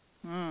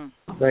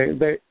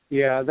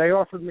 They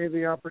offered me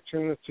the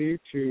opportunity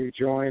to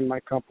join my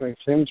company's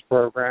HIMSS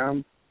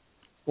program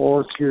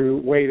or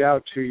to wait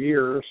out 2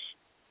 years,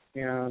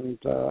 and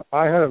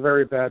I had a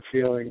very bad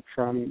feeling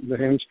from the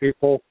HIMSS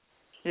people.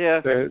 Yeah,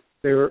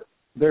 they were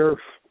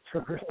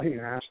really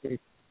nasty,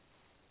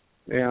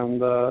 and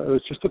it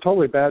was just a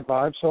totally bad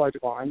vibe. So I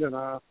declined, and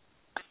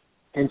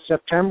in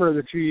September,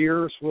 the 2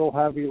 years will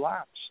have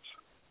elapsed.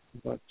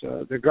 But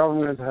the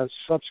government has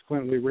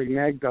subsequently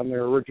reneged on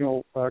their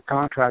original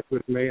contract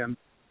with me. And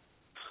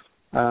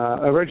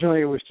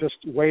originally it was just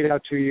wait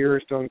out 2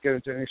 years, don't get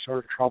into any sort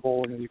of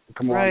trouble, and then you can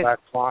come on back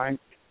flying.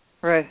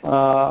 Right.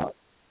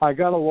 I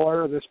got a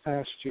lawyer this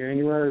past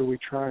January. We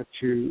tried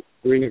to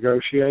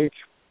renegotiate.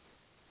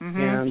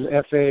 And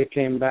FAA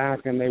came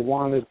back, and they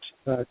wanted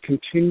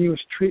continuous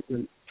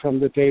treatment from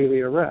the date of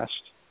the arrest.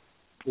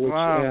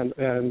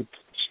 And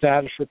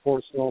status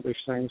reports and all these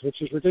things,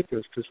 which is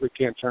ridiculous because we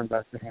can't turn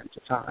back the hands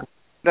of time.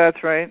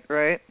 That's right.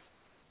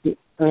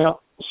 Yeah,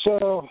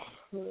 so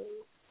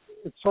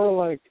it's sort of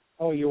like,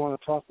 oh, you want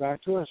to talk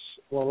back to us?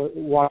 Well,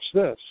 watch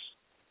this.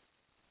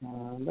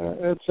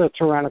 It's a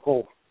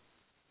tyrannical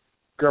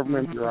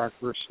government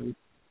bureaucracy,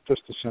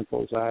 just as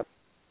simple as that.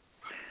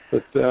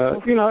 But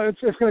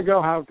it's going to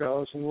go how it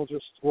goes, and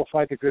we'll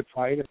fight the good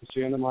fight. If it's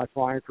the end of my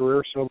flying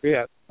career, so be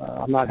it.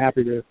 I'm not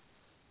happy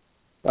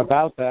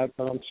about that,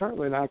 but I'm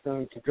certainly not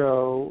going to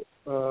go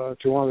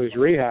to one of these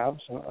rehabs,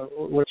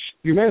 which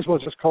you may as well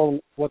just call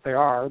them what they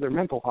are. They're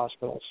mental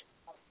hospitals.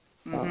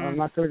 I'm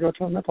not going to go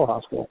to a mental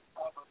hospital,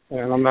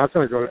 and I'm not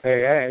going to go to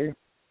AA.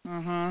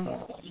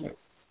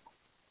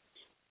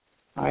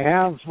 I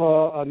have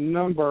a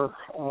number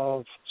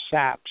of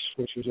SAPs,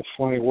 which is a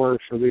funny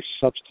word for these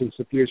substance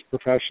abuse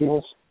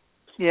professionals.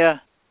 Yeah.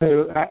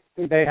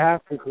 They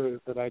have concluded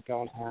that I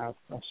don't have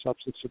a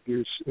substance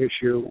abuse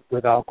issue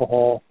with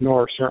alcohol,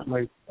 nor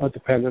certainly a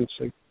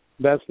dependency.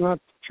 That's not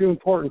too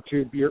important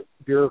to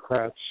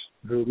bureaucrats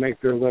who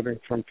make their living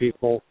from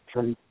people,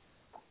 from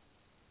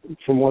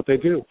from what they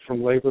do,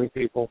 from labeling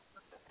people,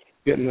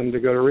 getting them to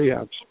go to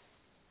rehabs.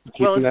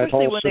 Well,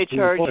 especially when they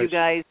charge you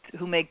guys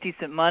who make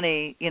decent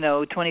money,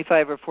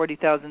 $25,000 or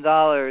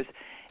 $40,000,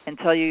 and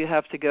tell you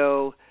have to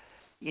go,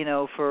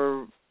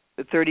 for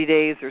 30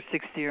 days or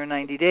 60 or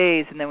 90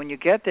 days, and then when you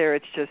get there,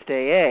 it's just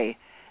AA,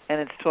 and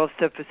it's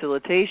 12-step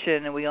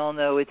facilitation, and we all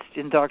know it's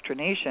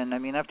indoctrination. I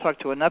mean, I've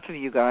talked to enough of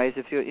you guys.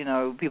 If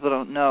people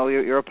don't know,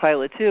 you're a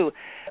pilot too.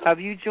 Have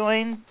you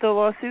joined the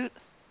lawsuit?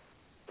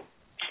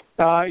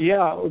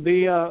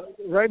 Yeah.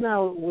 Right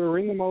now we're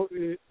in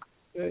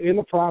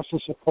the process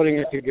of putting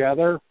it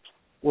together,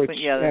 which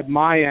at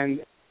my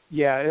end,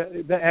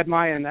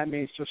 that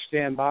means just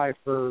stand by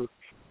for.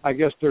 I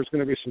guess there's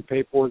going to be some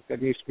paperwork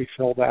that needs to be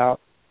filled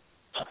out,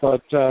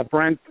 but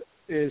Brent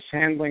is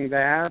handling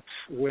that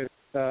with,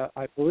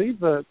 I believe,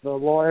 the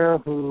lawyer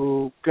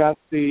who got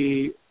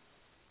the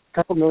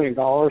 $2 million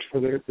for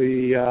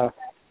the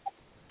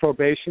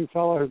probation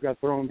fellow who got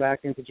thrown back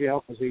into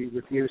jail because he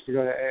refused to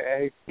go to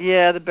AA.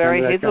 Yeah, the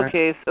Barry Hazel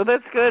case. Oh,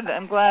 that's good.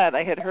 I'm glad.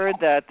 I had heard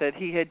that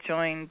he had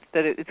joined,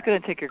 that it's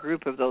going to take a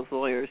group of those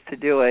lawyers to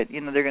do it.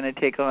 They're going to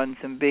take on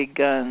some big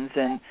guns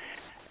and,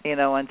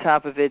 on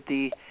top of it,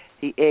 the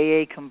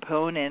AA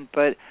component.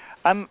 But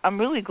I'm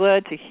really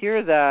glad to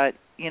hear that.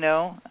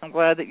 I'm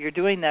glad that you're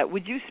doing that.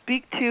 Would you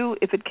speak to,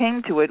 if it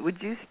came to it, would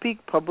you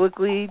speak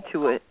publicly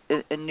to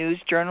a news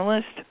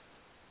journalist?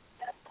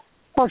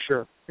 Oh,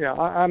 sure. Yeah,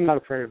 I'm not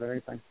afraid of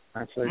anything,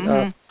 actually.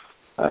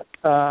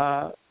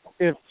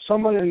 If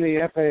someone in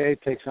the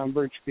FAA takes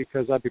umbrage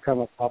because I become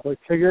a public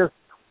figure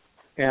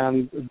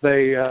and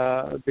they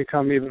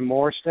become even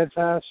more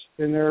steadfast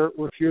in their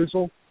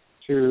refusal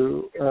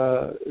to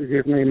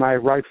give me my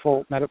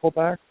rightful medical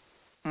back,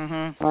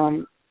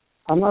 I'm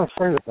not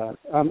afraid of that.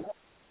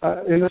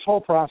 And this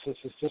whole process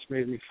has just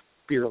made me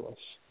fearless.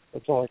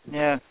 That's all I can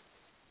say.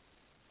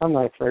 I'm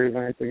not afraid of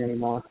anything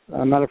anymore.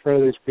 I'm not afraid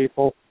of these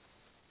people.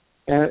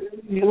 And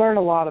you learn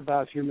a lot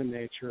about human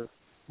nature.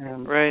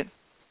 And, right.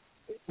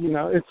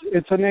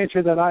 It's a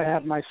nature that I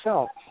have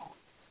myself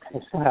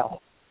as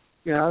well.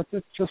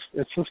 It's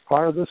just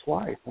part of this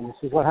life, and this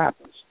is what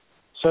happens.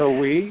 So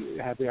we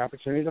have the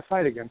opportunity to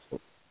fight against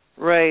it.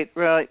 Right.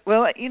 Well,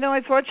 I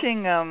was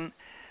watching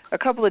a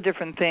couple of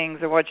different things.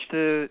 I watched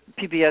the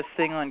PBS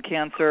thing on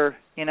cancer,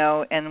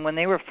 and when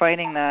they were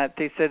fighting that,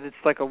 they said it's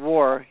like a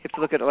war. You have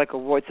to look at it like a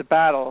war. It's a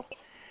battle.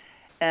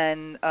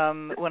 And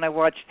when I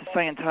watched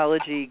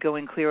Scientology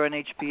Going Clear on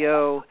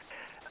HBO,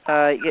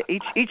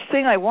 each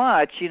thing I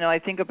watch, I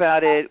think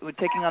about it,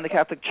 taking on the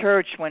Catholic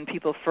Church when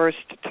people first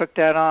took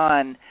that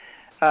on.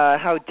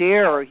 How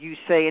dare you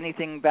say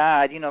anything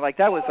bad? Like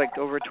that was like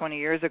over 20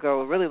 years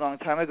ago, a really long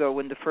time ago,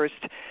 when the first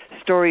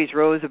stories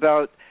rose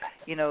about,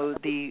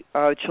 the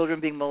children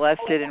being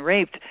molested and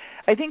raped.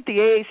 I think the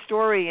AA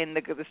story and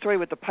the story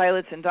with the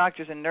pilots and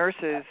doctors and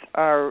nurses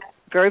are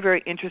very,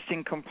 very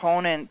interesting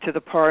component to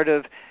the part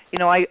of,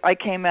 I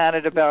came at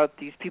it about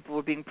these people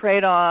were being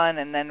preyed on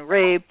and then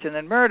raped and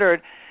then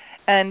murdered.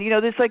 And,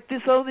 there's like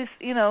this,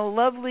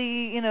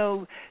 lovely,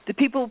 the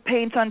people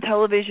paint on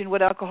television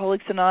what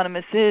Alcoholics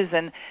Anonymous is.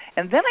 And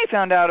then I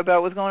found out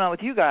about what's going on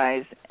with you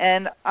guys.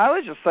 And I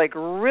was just like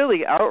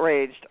really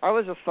outraged. I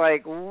was just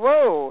like,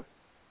 whoa,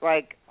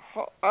 like,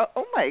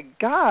 oh my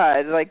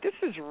God, like this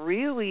is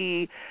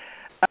really,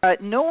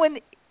 no one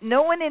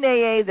in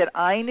AA that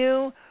I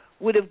knew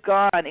would have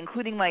gone,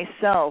 including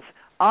myself,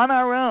 on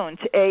our own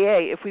to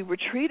AA if we were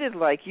treated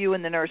like you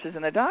and the nurses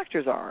and the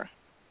doctors are.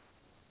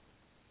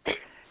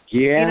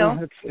 Yeah.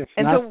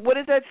 And so what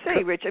does that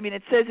say, Rich? I mean,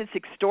 it says it's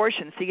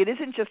extortion. See, it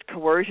isn't just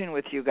coercion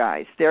with you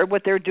guys.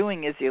 What they're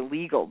doing is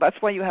illegal. That's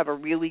why you have a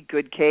really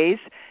good case.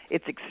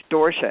 It's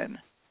extortion.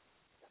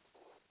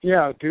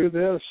 Yeah, do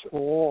this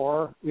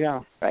or,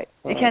 Right.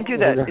 You can't do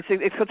that.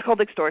 It's called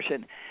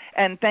extortion.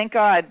 And thank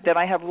God that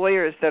I have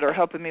lawyers that are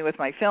helping me with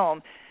my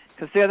film,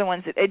 because they're the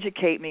ones that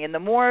educate me. And the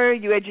more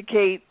you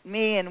educate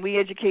me and we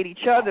educate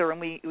each other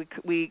and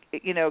we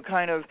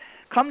kind of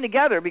come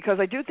together, because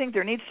I do think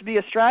there needs to be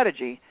a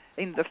strategy.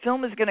 And the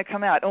film is going to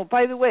come out. Oh,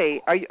 by the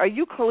way, are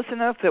you close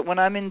enough that when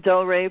I'm in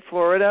Delray,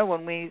 Florida,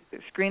 when we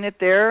screen it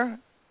there,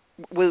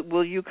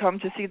 will you come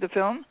to see the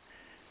film?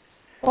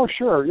 Oh,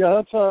 sure. Yeah,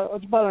 that's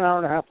about an hour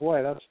and a half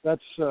away.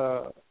 That's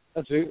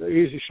an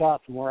easy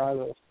shot from where I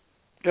live.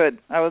 Good.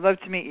 I would love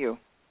to meet you.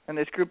 And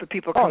there's a group of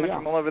people coming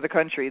from all over the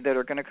country that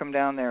are going to come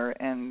down there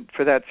and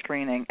for that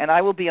screening. And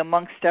I will be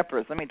amongst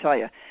steppers. Let me tell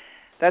you,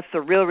 that's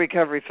the real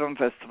Recovery Film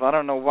Festival. I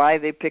don't know why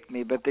they picked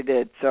me, but they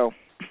did. So.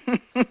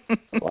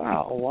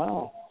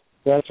 Wow.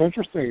 That's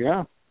interesting.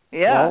 Yeah.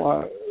 Yeah.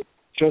 Well,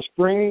 just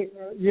bring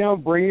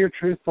your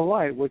truth to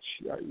light, which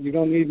you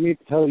don't need me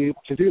to tell you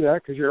to do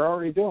that because you're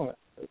already doing it.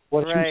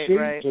 What you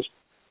see,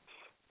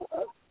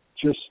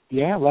 just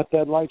let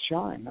that light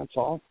shine. That's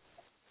all.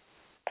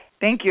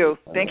 Thank you.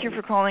 Thank you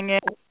for calling in.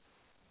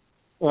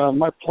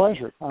 My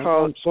pleasure.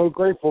 I'm so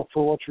grateful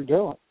for what you're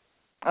doing.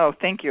 Oh,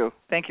 thank you.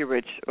 Thank you,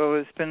 Rich. Oh,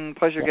 it's been a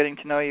pleasure getting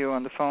to know you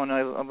on the phone.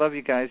 I love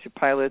you guys, your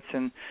pilots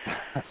and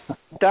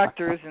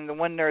doctors and the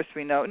one nurse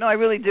we know. No, I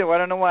really do. I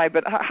don't know why.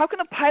 But how can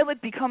a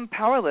pilot become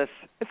powerless?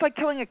 It's like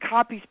telling a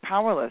cop he's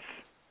powerless.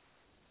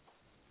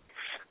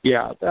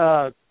 Yeah.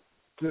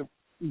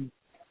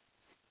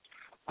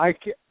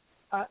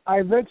 I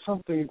read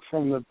something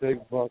from the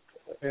big book,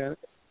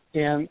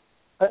 and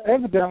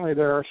evidently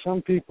there are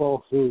some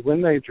people who,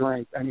 when they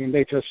drink, I mean,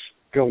 they just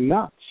go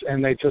nuts,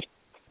 and they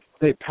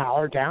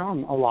power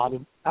down a lot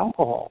of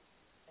alcohol.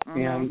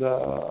 And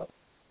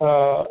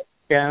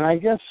I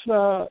guess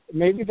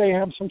maybe they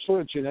have some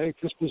sort of genetic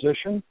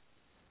disposition,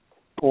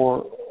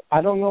 or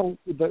I don't know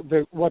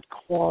what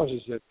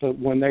causes it. But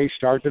when they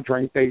start to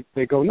drink,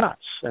 they go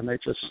nuts, and they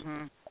just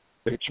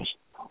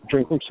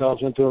drink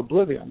themselves into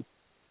oblivion.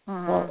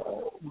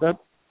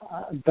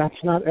 That's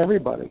not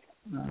everybody.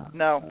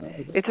 No,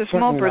 it's a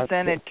small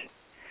percentage.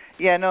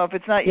 Yeah, no, if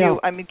it's not you.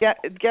 I mean,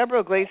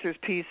 Gabrielle Glaser's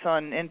piece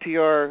on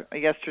NPR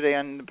yesterday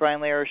on the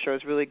Brian Lehrer show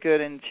is really good,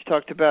 and she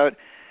talked about,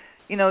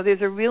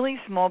 there's a really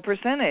small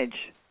percentage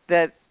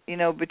that,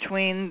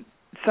 between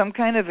some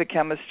kind of a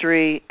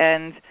chemistry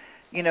and,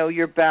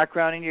 your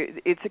background, and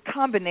it's a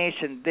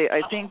combination.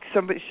 I think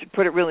somebody should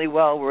put it really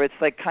well, where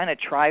it's like kind of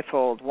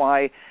trifold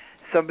why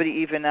somebody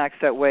even acts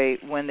that way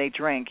when they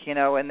drink,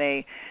 and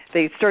they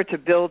start to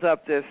build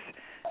up this.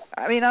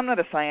 I mean, I'm not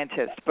a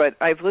scientist, but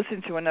I've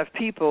listened to enough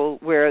people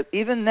where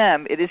even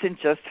them, it isn't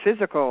just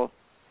physical.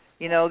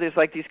 There's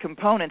like these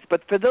components.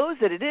 But for those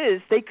that it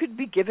is, they could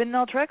be given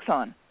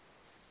naltrexone,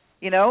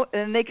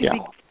 and they could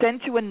be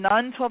sent to a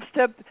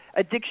non-12-step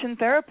addiction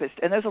therapist.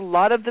 And there's a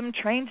lot of them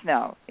trained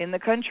now in the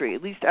country,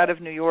 at least out of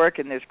New York,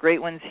 and there's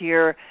great ones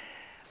here.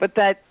 But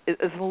that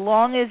as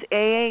long as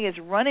AA is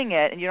running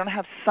it and you don't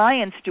have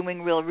science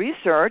doing real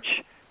research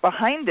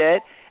behind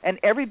it, and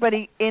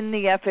everybody in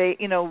the FA,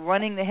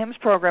 running the HAMS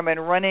program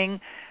and running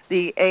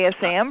the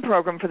ASAM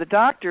program for the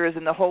doctors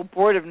and the whole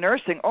board of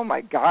nursing, oh, my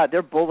God,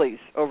 they're bullies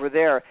over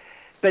there.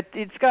 But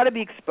it's got to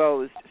be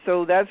exposed.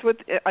 So that's what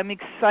I'm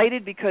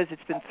excited, because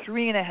it's been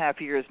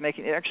 3.5 years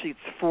making it. Actually, it's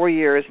 4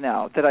 years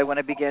now that I want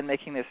to begin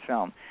making this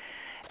film.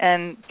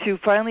 And to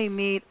finally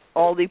meet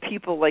all the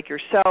people like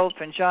yourself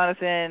and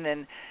Jonathan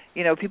and,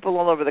 people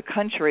all over the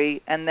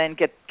country, and then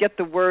get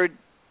the word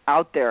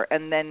out there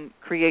and then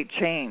create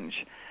change.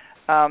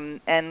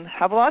 And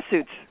have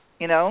lawsuits,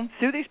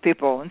 sue these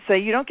people and say,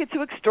 you don't get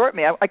to extort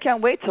me. I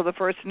can't wait till the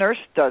first nurse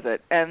does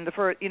it. And the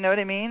first, you know what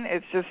I mean?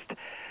 It's just,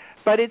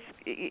 but it's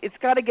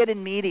got to get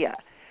in media,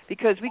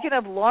 because we can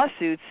have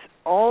lawsuits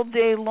all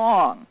day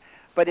long,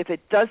 but if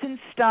it doesn't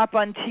stop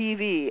on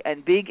TV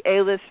and big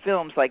A-list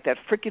films like that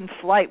frickin'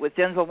 Flight with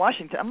Denzel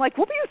Washington, I'm like,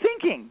 what were you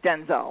thinking,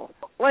 Denzel?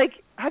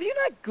 Like, have you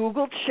not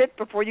Googled shit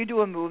before you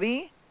do a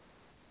movie?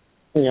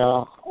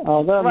 Yeah,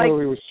 that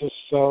movie was just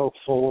so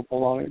full of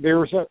baloney. There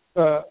was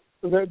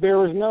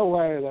no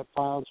way that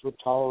pilots would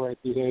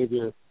tolerate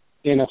behavior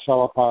in a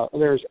fellow pilot.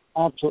 There's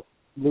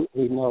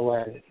absolutely no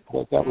way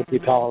that would be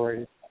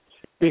tolerated,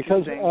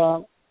 because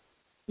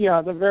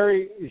the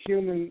very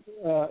human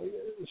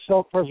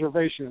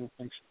self-preservation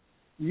instincts.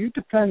 You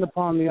depend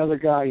upon the other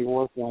guy you're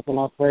working with, and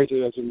I'll phrase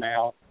it as a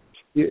male.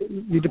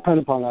 You depend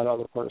upon that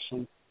other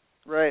person,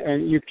 right?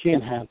 And you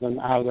can't have them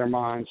out of their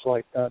minds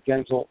like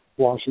Denzel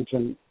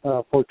Washington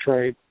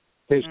portrayed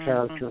his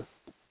character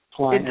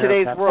flying in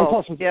today's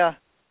world. Plus,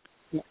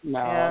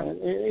 no,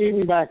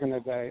 even back in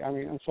the day. I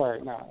mean, I'm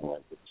sorry, no,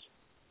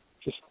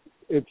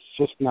 it's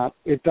just not.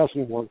 It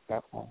doesn't work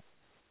that way.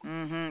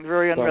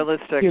 Very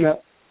unrealistic.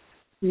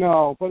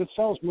 No, but it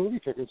sells movie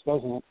tickets,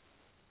 doesn't it?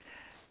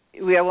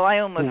 Yeah, well, I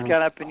almost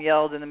got up and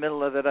yelled in the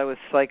middle of it. I was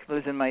like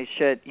losing my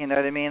shit. You know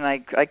what I mean?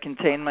 I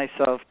contained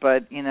myself,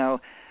 but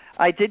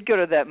I did go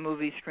to that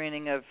movie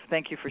screening of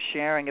Thank You for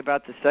Sharing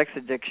about the sex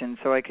addiction,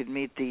 so I could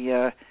meet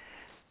the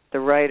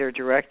writer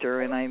director,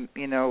 and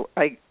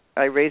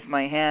I raised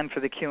my hand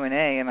for the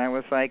Q&A, and I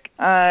was like,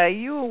 are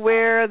you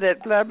aware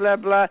that blah blah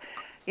blah,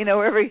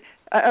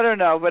 I don't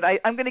know, but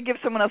I'm going to give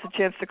someone else a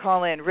chance to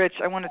call in. Rich,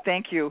 I want to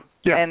thank you,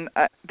 and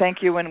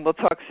thank you, and we'll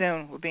talk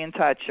soon. We'll be in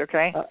touch,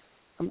 okay?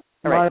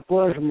 My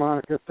pleasure,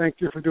 Monica. Thank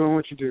you for doing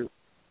what you do.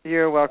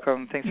 You're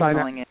welcome. Thanks for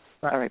calling in.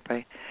 Bye. All right,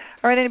 bye.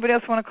 All right, anybody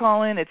else want to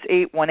call in? It's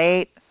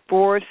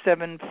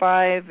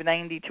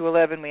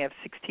 818-475-9211. We have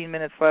 16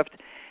 minutes left.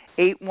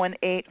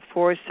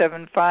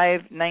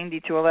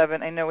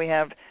 818-475-9211. I know we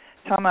have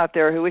Tom out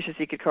there who wishes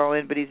he could call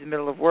in, but he's in the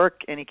middle of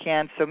work and he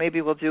can't, so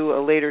maybe we'll do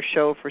a later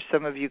show for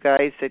some of you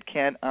guys that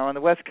are on the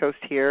West Coast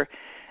here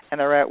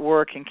and are at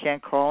work and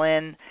can't call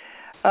in.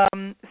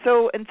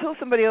 So until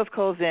somebody else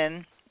calls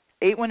in,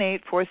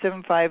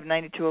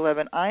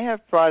 818-475-9211, I have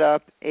brought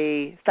up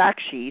a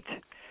fact sheet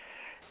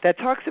that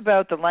talks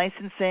about the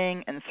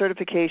licensing and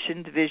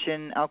certification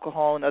division,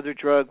 alcohol and other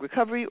drug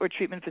recovery or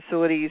treatment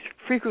facilities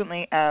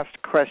frequently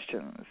asked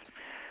questions.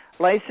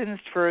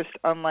 Licensed first,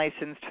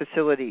 unlicensed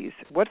facilities.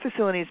 What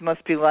facilities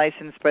must be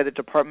licensed by the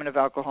Department of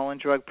Alcohol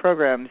and Drug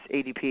Programs,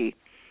 ADP?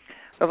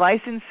 The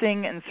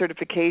Licensing and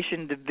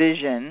Certification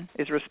Division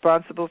is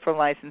responsible for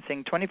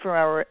licensing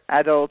 24-hour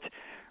adult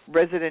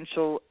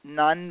residential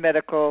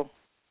non-medical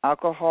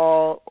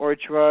alcohol or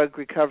drug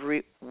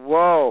recovery.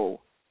 Whoa,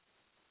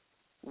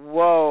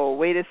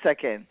 wait a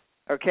second,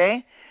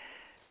 okay?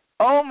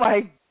 Oh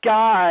my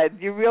God,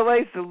 you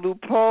realize the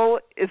loophole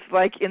is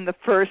like in the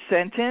first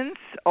sentence?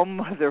 Oh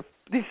mother,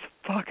 these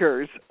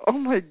fuckers. Oh,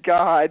 my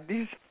God,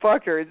 these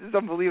fuckers. This is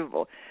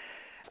unbelievable.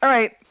 All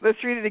right,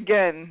 let's read it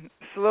again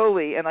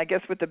slowly, and I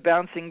guess with the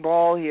bouncing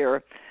ball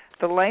here.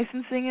 The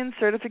Licensing and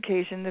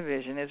Certification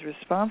Division is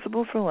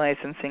responsible for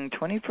licensing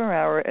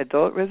 24-hour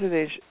adult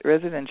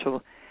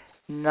residential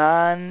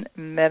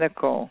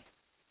non-medical.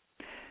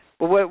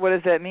 Well, what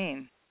does that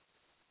mean?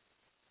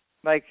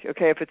 Like,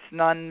 okay, if it's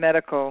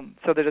non-medical,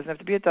 so there doesn't have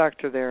to be a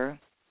doctor there,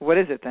 what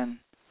is it then?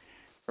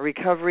 A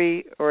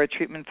recovery or a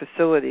treatment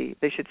facility.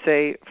 They should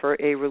say for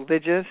a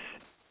religious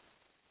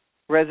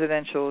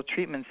residential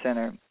treatment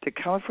center. The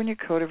California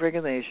Code of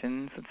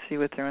Regulations, let's see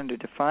what they're under,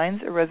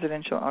 defines a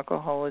residential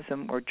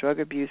alcoholism or drug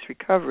abuse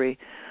recovery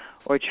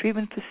or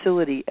treatment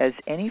facility as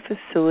any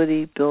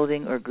facility,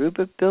 building, or group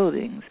of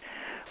buildings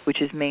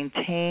which is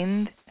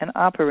maintained and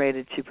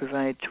operated to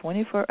provide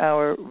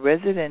 24-hour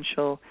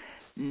residential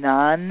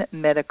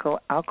non-medical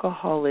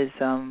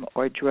alcoholism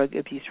or drug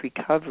abuse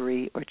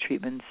recovery or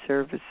treatment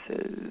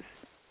services.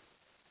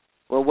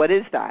 Well, what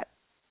is that?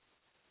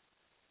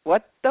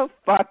 What the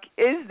fuck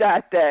is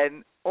that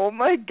then? Oh,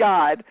 my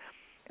God.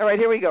 All right,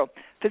 here we go.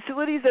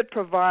 Facilities that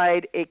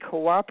provide a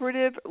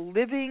cooperative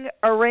living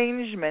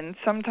arrangement,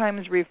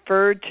 sometimes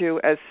referred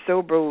to as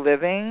sober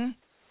living,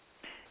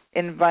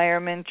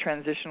 environment,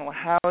 transitional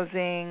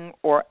housing,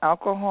 or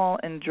alcohol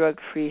and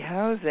drug-free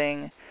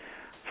housing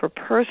for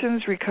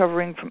persons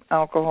recovering from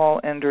alcohol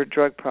and or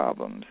drug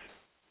problems.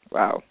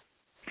 Wow.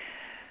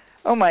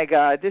 Oh, my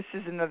God, this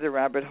is another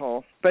rabbit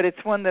hole. But it's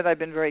one that I've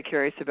been very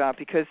curious about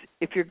because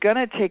if you're going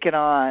to take it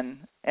on,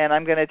 and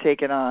I'm going to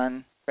take it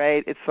on,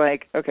 right, it's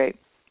like, okay,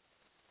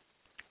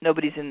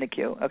 nobody's in the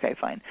queue. Okay,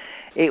 fine.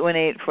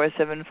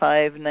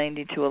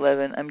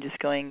 818-475-9211. I'm just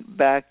going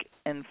back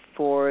and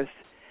forth.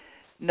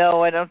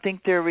 No, I don't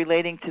think they're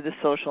relating to the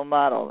social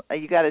model.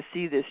 You got to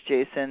see this,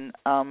 Jason.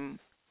 I'm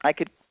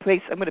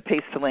going to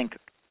paste the link,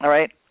 all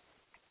right?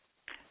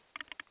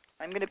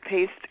 I'm going to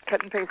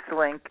cut and paste the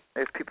link.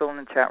 There's people in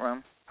the chat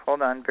room.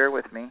 Hold on, bear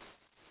with me,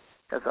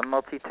 because I'm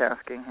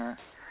multitasking here.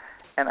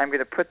 And I'm going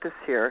to put this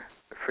here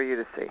for you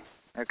to see,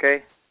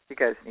 okay? You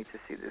guys need to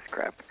see this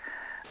crap.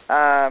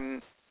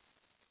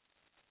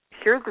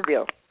 Here's the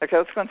deal. Okay,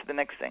 let's go on to the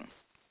next thing.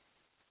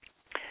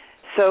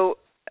 So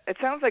it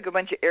sounds like a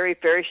bunch of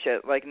airy-fairy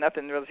shit, like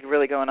nothing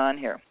really going on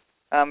here.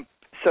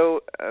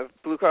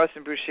 Blue Cross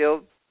and Blue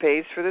Shield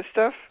pays for this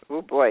stuff?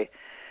 Oh, boy.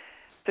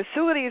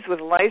 Facilities with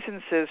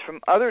licenses from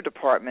other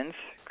departments,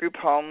 group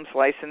homes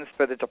licensed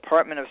by the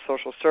Department of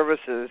Social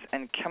Services,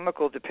 and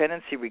chemical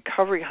dependency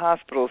recovery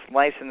hospitals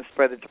licensed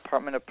by the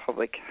Department of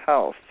Public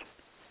Health.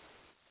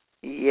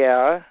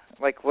 Yeah,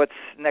 like what's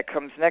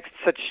comes next?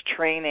 Such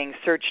training,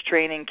 search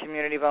training,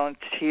 community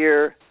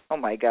volunteer. Oh,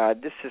 my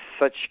God, this is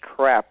such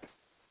crap.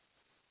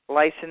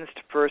 Licensed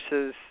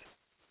versus...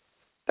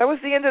 That was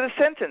the end of the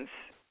sentence.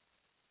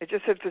 It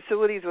just said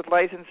facilities with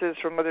licenses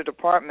from other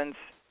departments,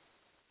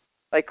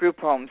 like group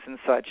homes and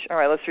such. All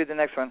right, let's read the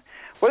next one.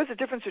 What is the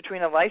difference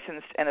between a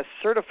licensed and a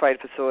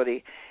certified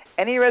facility?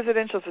 Any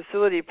residential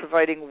facility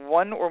providing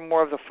one or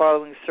more of the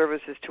following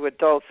services to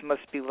adults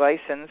must be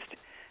licensed: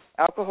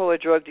 alcohol or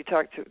drug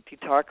detox,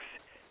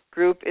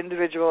 group,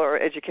 individual, or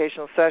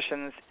educational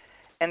sessions,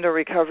 and or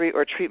recovery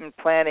or treatment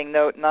planning.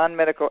 Note,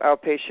 non-medical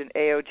outpatient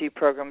AOD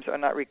programs are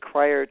not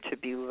required to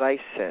be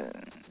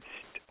licensed.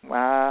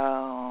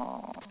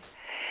 Wow.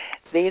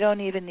 They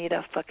don't even need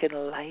a fucking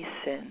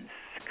license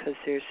because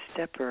they're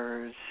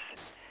steppers.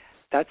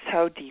 That's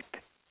how deep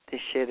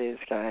this shit is,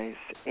 guys.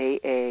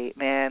 AA,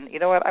 man. You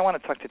know what? I want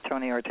to talk to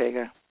Tony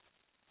Ortega.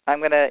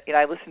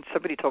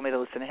 Somebody told me to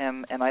listen to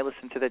him, and I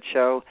listened to that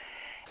show.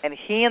 And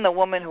he and the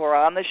woman who are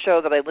on the show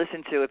that I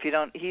listened to,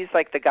 he's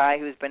like the guy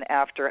who's been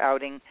after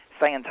outing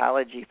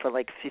Scientology for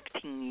like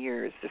 15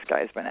 years. This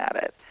guy's been at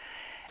it.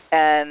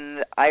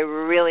 And I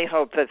really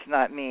hope that's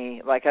not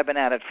me. Like, I've been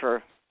at it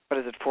for,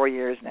 4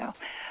 years now.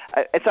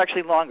 It's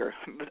actually longer.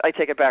 I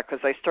take it back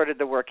because I started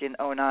the work in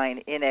 2009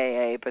 in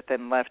AA, but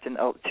then left in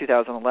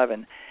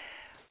 2011.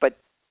 But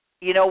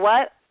you know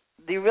what?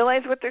 Do you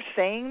realize what they're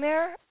saying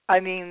there? I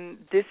mean,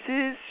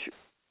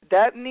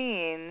 that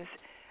means,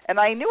 and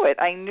I knew it.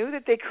 I knew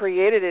that they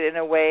created it in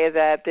a way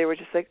that they were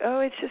just like, oh,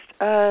 it's just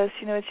us,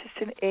 it's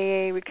just an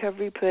AA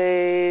recovery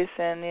place,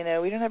 and,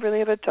 we don't really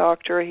have a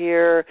doctor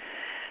here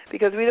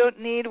because we don't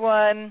need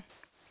one.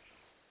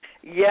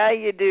 Yeah,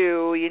 you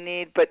do.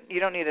 But you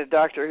don't need a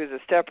doctor who's a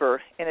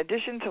stepper. In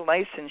addition to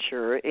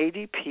licensure,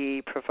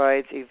 ADP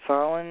provides a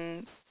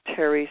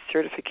voluntary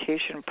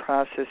certification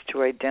process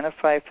to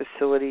identify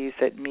facilities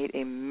that meet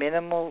a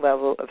minimal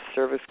level of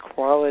service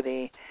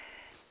quality.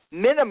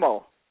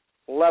 Minimal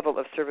level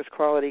of service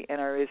quality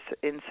and are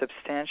in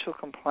substantial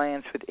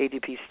compliance with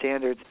ADP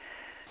standards.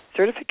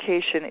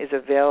 Certification is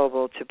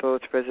available to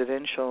both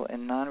residential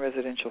and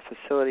non-residential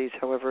facilities.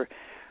 However,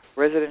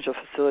 residential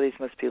facilities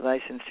must be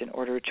licensed in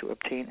order to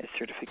obtain a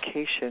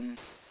certification.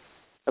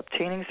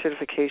 Obtaining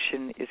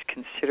certification is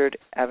considered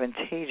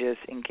advantageous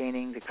in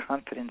gaining the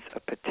confidence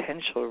of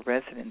potential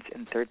residents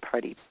and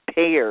third-party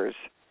payers,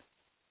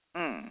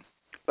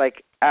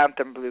 like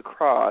Anthem Blue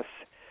Cross.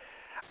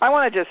 I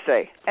want to just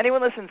say,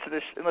 anyone listening to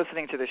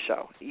this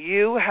show,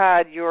 you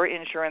had your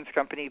insurance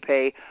company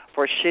pay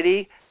for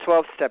shitty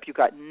 12-step. You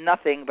got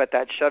nothing but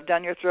that shoved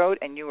down your throat,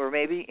 and you were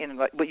maybe in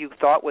what you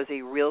thought was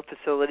a real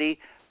facility.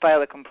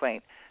 File a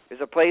complaint.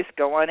 There's a place.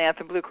 Go on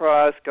Anthem Blue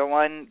Cross. Go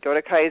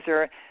to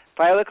Kaiser.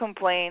 File a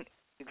complaint.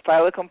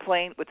 File a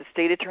complaint with the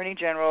state attorney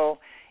general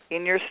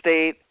in your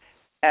state,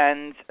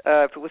 and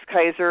if it was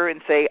Kaiser, and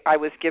say, I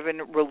was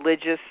given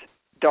religious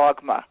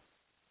dogma.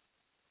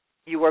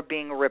 You are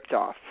being ripped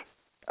off.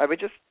 I would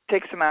just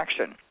take some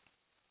action.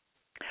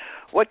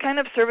 What kind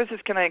of services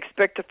can I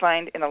expect to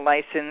find in a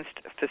licensed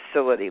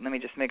facility? Let me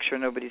just make sure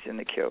nobody's in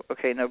the queue.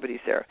 Okay,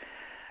 nobody's there.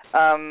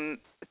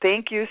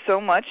 Thank you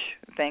so much.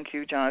 Thank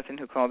you, Jonathan,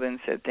 who called in and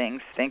said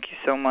thanks. Thank you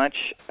so much.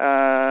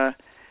 Dianetics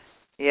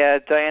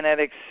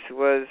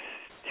was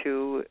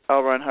to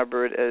L. Ron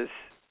Hubbard as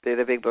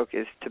the big book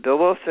is to Bill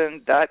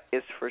Wilson. That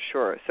is for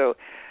sure. So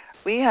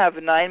we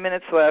have 9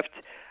 minutes left.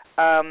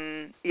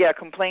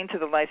 Complain to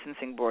the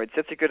licensing boards.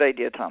 That's a good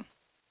idea, Tom.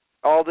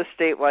 All the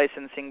state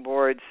licensing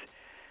boards,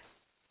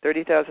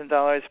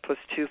 $30,000 plus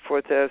two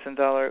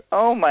 $4,000.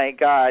 Oh, my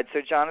God.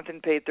 So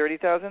Jonathan paid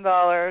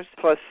 $30,000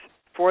 plus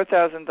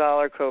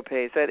 $4,000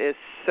 copays. That is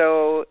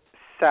so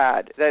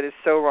sad. That is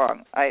so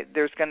wrong.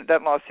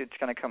 That lawsuit's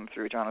going to come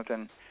through,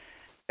 Jonathan.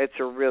 It's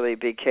a really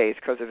big case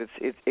because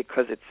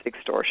it's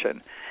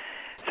extortion.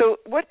 So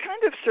what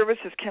kind of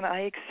services can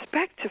I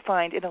expect to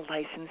find in a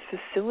licensed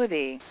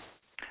facility?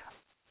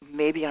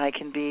 Maybe I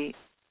can be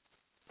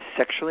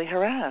sexually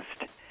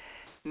harassed.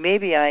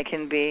 Maybe I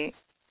can be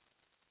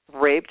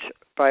raped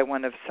by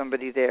one of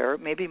somebody there.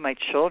 Maybe my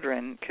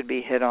children could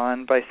be hit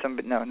on by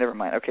somebody. No, never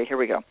mind. Okay, here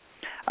we go.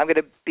 I'm going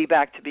to be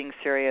back to being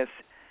serious.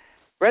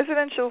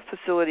 Residential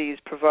facilities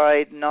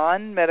provide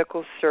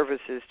non-medical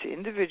services to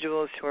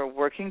individuals who are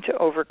working to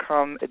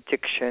overcome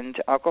addiction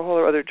to alcohol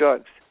or other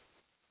drugs.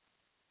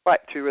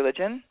 What, through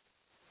religion?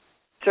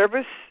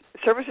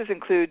 Services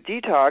include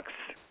detox.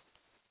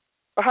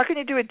 Well, how can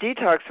you do a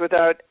detox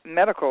without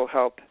medical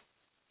help?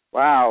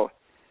 Wow.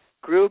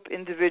 Group,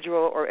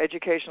 individual, or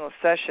educational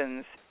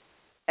sessions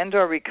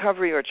and/or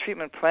recovery or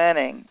treatment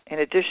planning. In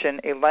addition,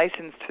 a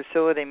licensed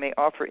facility may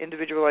offer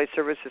individualized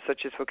services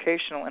such as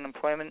vocational and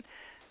employment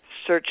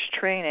search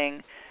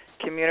training,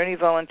 community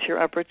volunteer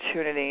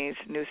opportunities,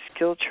 new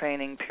skill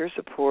training, peer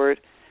support,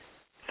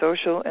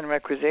 social and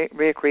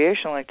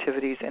recreational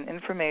activities, and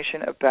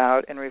information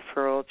about and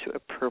referral to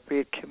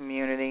appropriate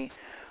community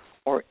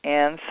or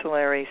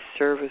ancillary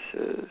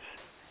services.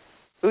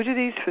 Who do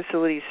these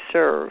facilities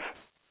serve?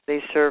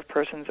 They serve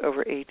persons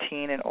over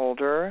 18 and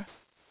older,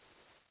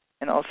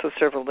 and also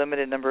serve a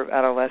limited number of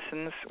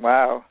adolescents.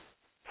 Wow.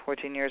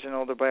 14 years and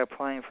older by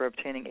applying for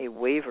obtaining a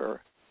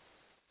waiver.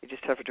 You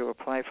just have to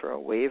apply for a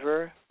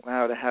waiver.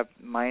 Wow, to have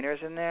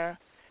minors in there.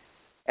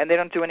 And they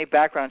don't do any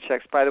background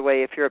checks. By the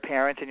way, if you're a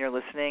parent and you're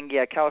listening,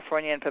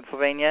 California and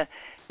Pennsylvania,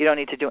 you don't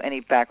need to do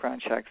any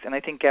background checks. And I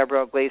think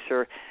Gabrielle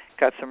Glaser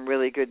got some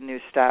really good new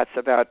stats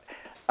about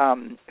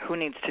who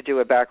needs to do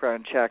a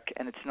background check,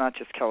 and it's not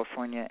just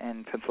California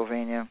and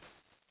Pennsylvania.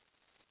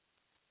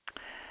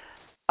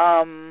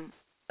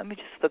 Let me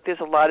just look.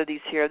 There's a lot of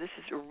these here. This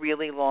is a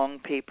really long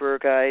paper,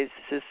 guys.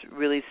 This is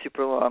really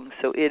super long.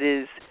 So it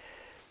is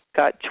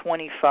got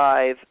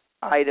 25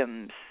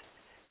 items.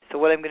 So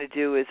what I'm going to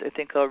do is I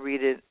think I'll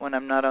read it when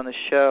I'm not on the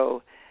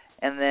show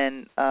and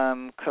then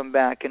come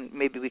back and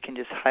maybe we can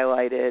just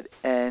highlight it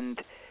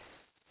and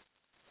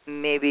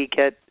maybe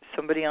get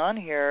somebody on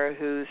here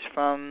who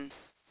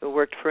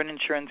worked for an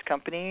insurance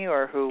company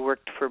or who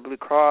worked for Blue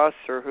Cross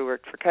or who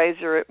worked for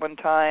Kaiser at one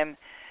time,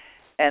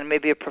 and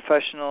maybe a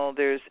professional.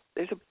 There's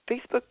a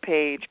Facebook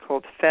page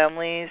called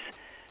Families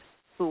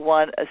Who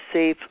Want a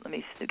Safe, let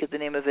me get the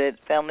name of it,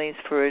 Families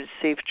for a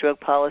Safe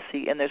Drug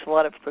Policy, and there's a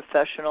lot of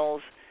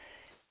professionals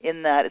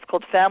in that. It's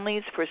called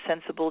Families for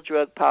Sensible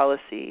Drug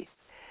Policy.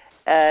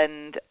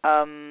 And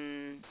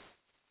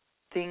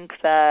think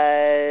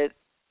that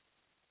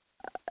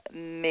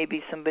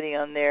maybe somebody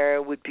on there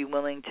would be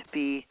willing to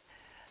be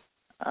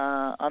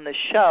on the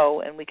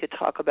show and we could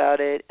talk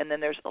about it. And then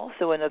there's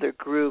also another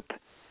group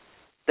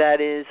that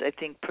is, I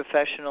think,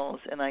 professionals,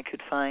 and I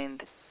could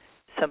find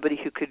somebody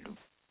who could,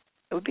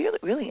 it would be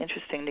really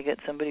interesting to get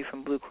somebody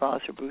from Blue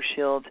Cross or Blue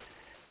Shield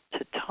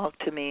to talk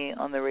to me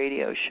on the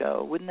radio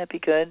show. Wouldn't that be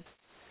good?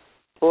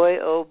 Boy,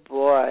 oh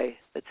boy.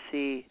 Let's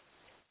see.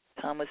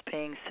 Tom was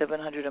paying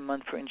 $700 a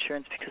month for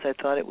insurance because I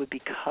thought it would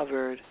be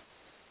covered.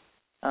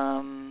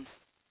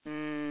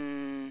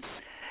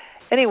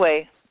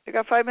 Anyway, I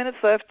got 5 minutes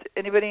left.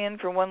 Anybody in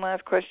for one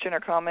last question or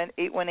comment?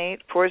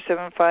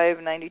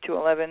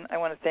 818-475-9211. I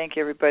want to thank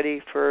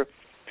everybody for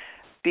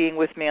being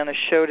with me on the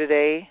show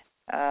today.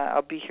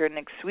 I'll be here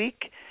next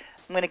week.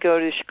 I'm going to go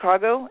to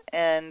Chicago,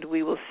 and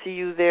we will see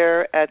you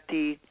there at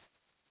the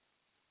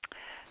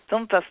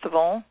film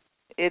festival.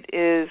 It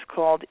is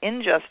called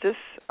Injustice,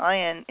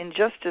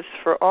 Injustice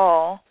for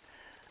All.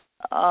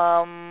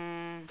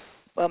 I'm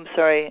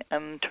sorry,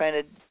 I'm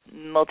trying to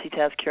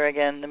multitask here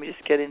again. Let me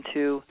just get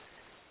into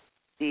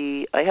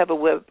I have a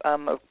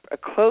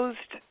closed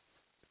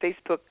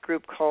Facebook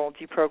group called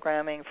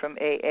Deprogramming from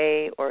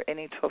AA or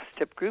any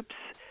 12-step groups.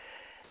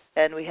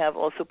 And we have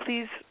also,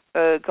 please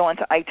go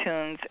onto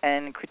iTunes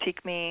and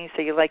critique me,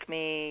 say you like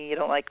me, you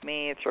don't like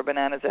me, throw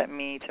bananas at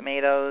me,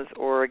 tomatoes,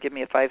 or give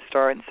me a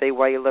 5-star and say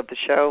why you love the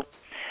show.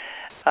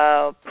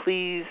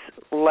 Please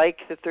like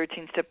the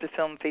 13-Step to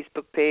Film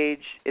Facebook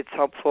page. It's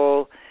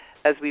helpful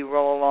as we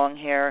roll along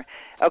here.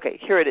 Okay,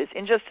 here it is.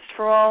 Injustice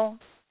for All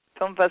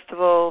Film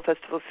Festival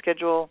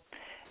schedule,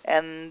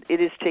 and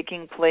it is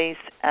taking place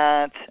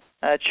at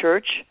a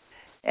church.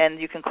 And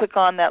you can click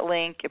on that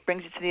link. It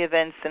brings you to the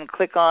events. Then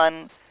click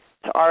on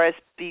to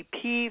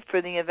RSVP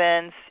for the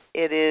events.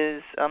 It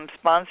is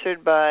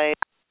sponsored by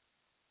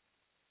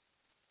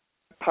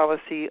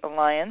Policy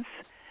Alliance.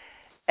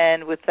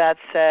 And with that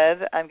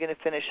said, I'm going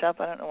to finish up.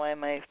 I don't know why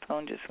my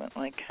phone just went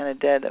like kind of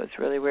dead. That was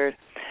really weird.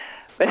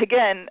 But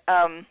again,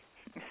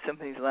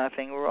 somebody's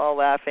laughing. We're all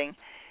laughing.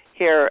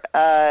 Here,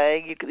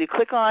 you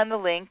click on the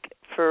link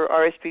for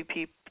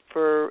RSVP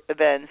for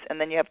events,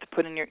 and then you have to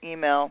put in your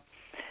email,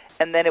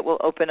 and then it will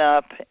open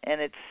up,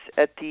 and it's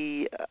at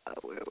the,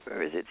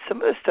 where is it?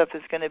 Some of the stuff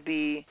is going to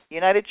be,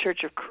 United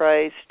Church of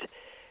Christ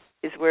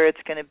is where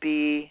it's going to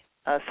be.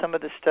 Some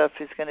of the stuff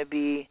is going to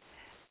be,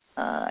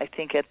 I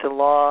think, at the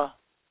law,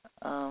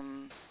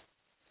 what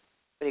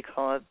do you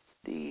call it?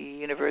 The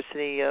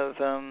University of,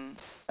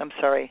 I'm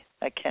sorry,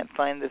 I can't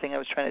find the thing I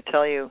was trying to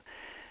tell you.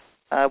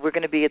 We're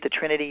going to be at the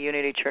Trinity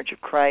Unity Church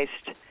of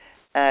Christ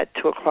at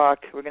 2 o'clock.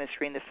 We're going to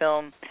screen the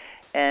film.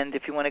 And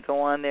if you want to go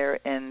on there,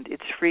 and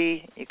it's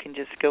free, you can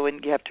just go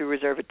in. You have to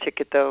reserve a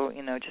ticket, though,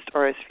 just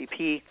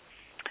RSVP.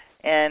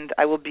 And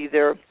I will be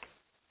there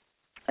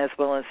as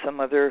well as some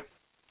other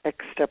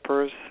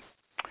ex-steppers.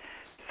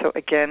 So,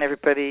 again,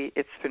 everybody,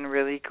 it's been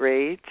really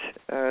great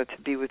to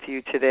be with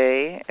you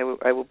today.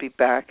 I will be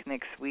back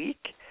next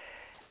week.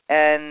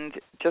 And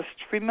just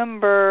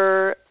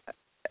remember,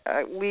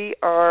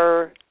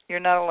 you're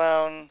not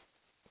alone.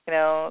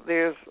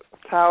 There's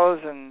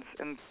thousands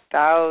and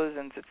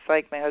thousands. It's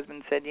like my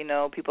husband said,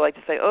 people like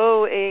to say,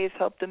 oh, AA has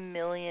helped a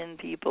million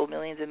people,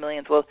 millions and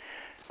millions. Well,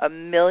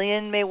 1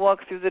 million may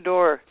walk through the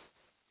door,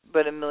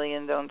 but 1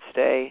 million don't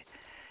stay.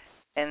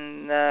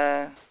 And,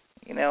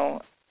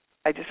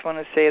 I just want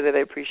to say that I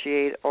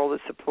appreciate all the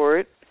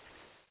support,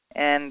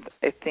 and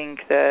I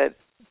think that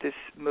this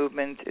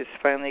movement is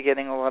finally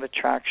getting a lot of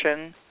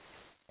traction,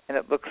 and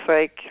it looks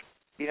like,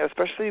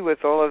 especially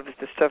with all of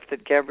the stuff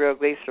that Gabrielle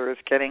Glaser is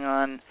getting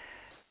on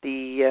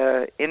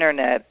the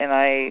internet, and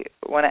I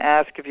want to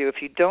ask of you,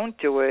 if you don't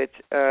do it,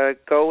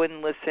 go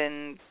and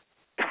listen,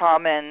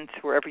 comment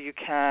wherever you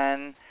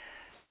can.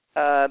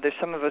 There's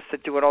some of us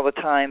that do it all the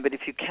time, but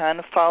if you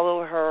can,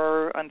 follow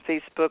her on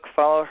Facebook,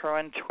 follow her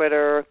on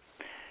Twitter,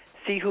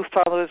 see who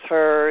follows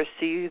her,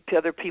 see the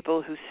other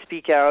people who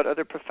speak out,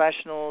 other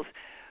professionals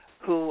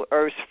who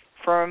are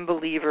firm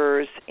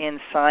believers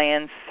in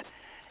science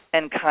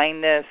and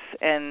kindness,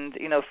 and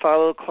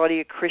follow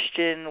Claudia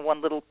Christian, One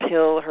Little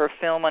Pill, her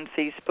film on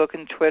Facebook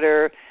and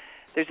Twitter.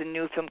 There's a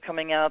new film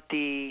coming out,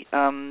 the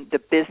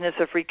Business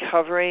of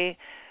Recovery,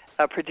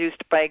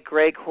 produced by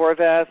Greg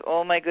Horvath.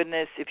 Oh my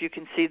goodness! If you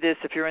can see this,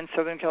 if you're in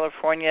Southern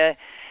California,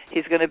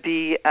 he's going to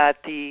be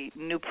at the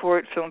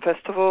Newport Film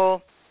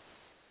Festival.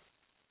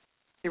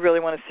 You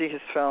really want to see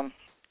his film.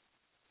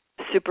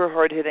 Super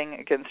hard hitting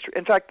against.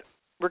 In fact,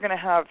 we're going to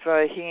have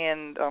he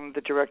and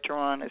the director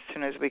on as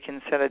soon as we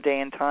can set a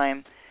day and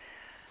time.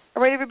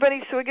 All right,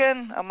 everybody. So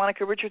again, I'm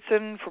Monica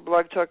Richardson for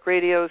Blog Talk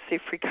Radio, Safe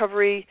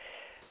Recovery.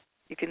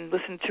 You can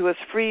listen to us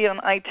free on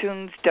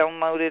iTunes,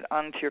 download it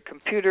onto your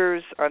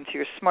computers, onto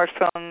your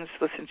smartphones,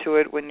 listen to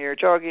it when you're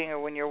jogging or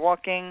when you're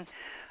walking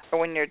or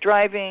when you're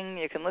driving.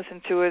 You can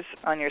listen to us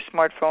on your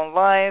smartphone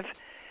live,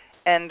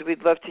 and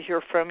we'd love to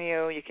hear from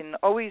you. You can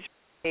always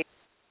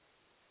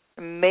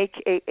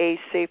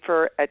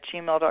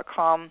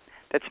makeaasafer@gmail.com.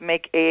 That's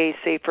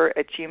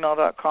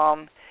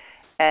makeaasafer@gmail.com.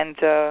 And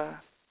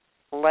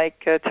like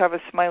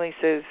Tavis Smiley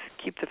says,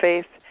 keep the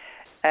faith.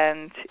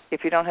 And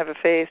if you don't have a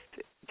faith,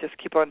 just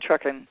keep on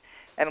trucking.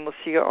 And we'll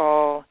see you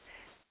all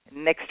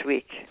next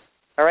week.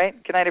 All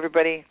right? Good night,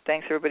 everybody.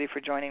 Thanks, everybody,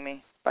 for joining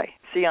me. Bye.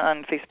 See you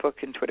on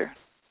Facebook and Twitter.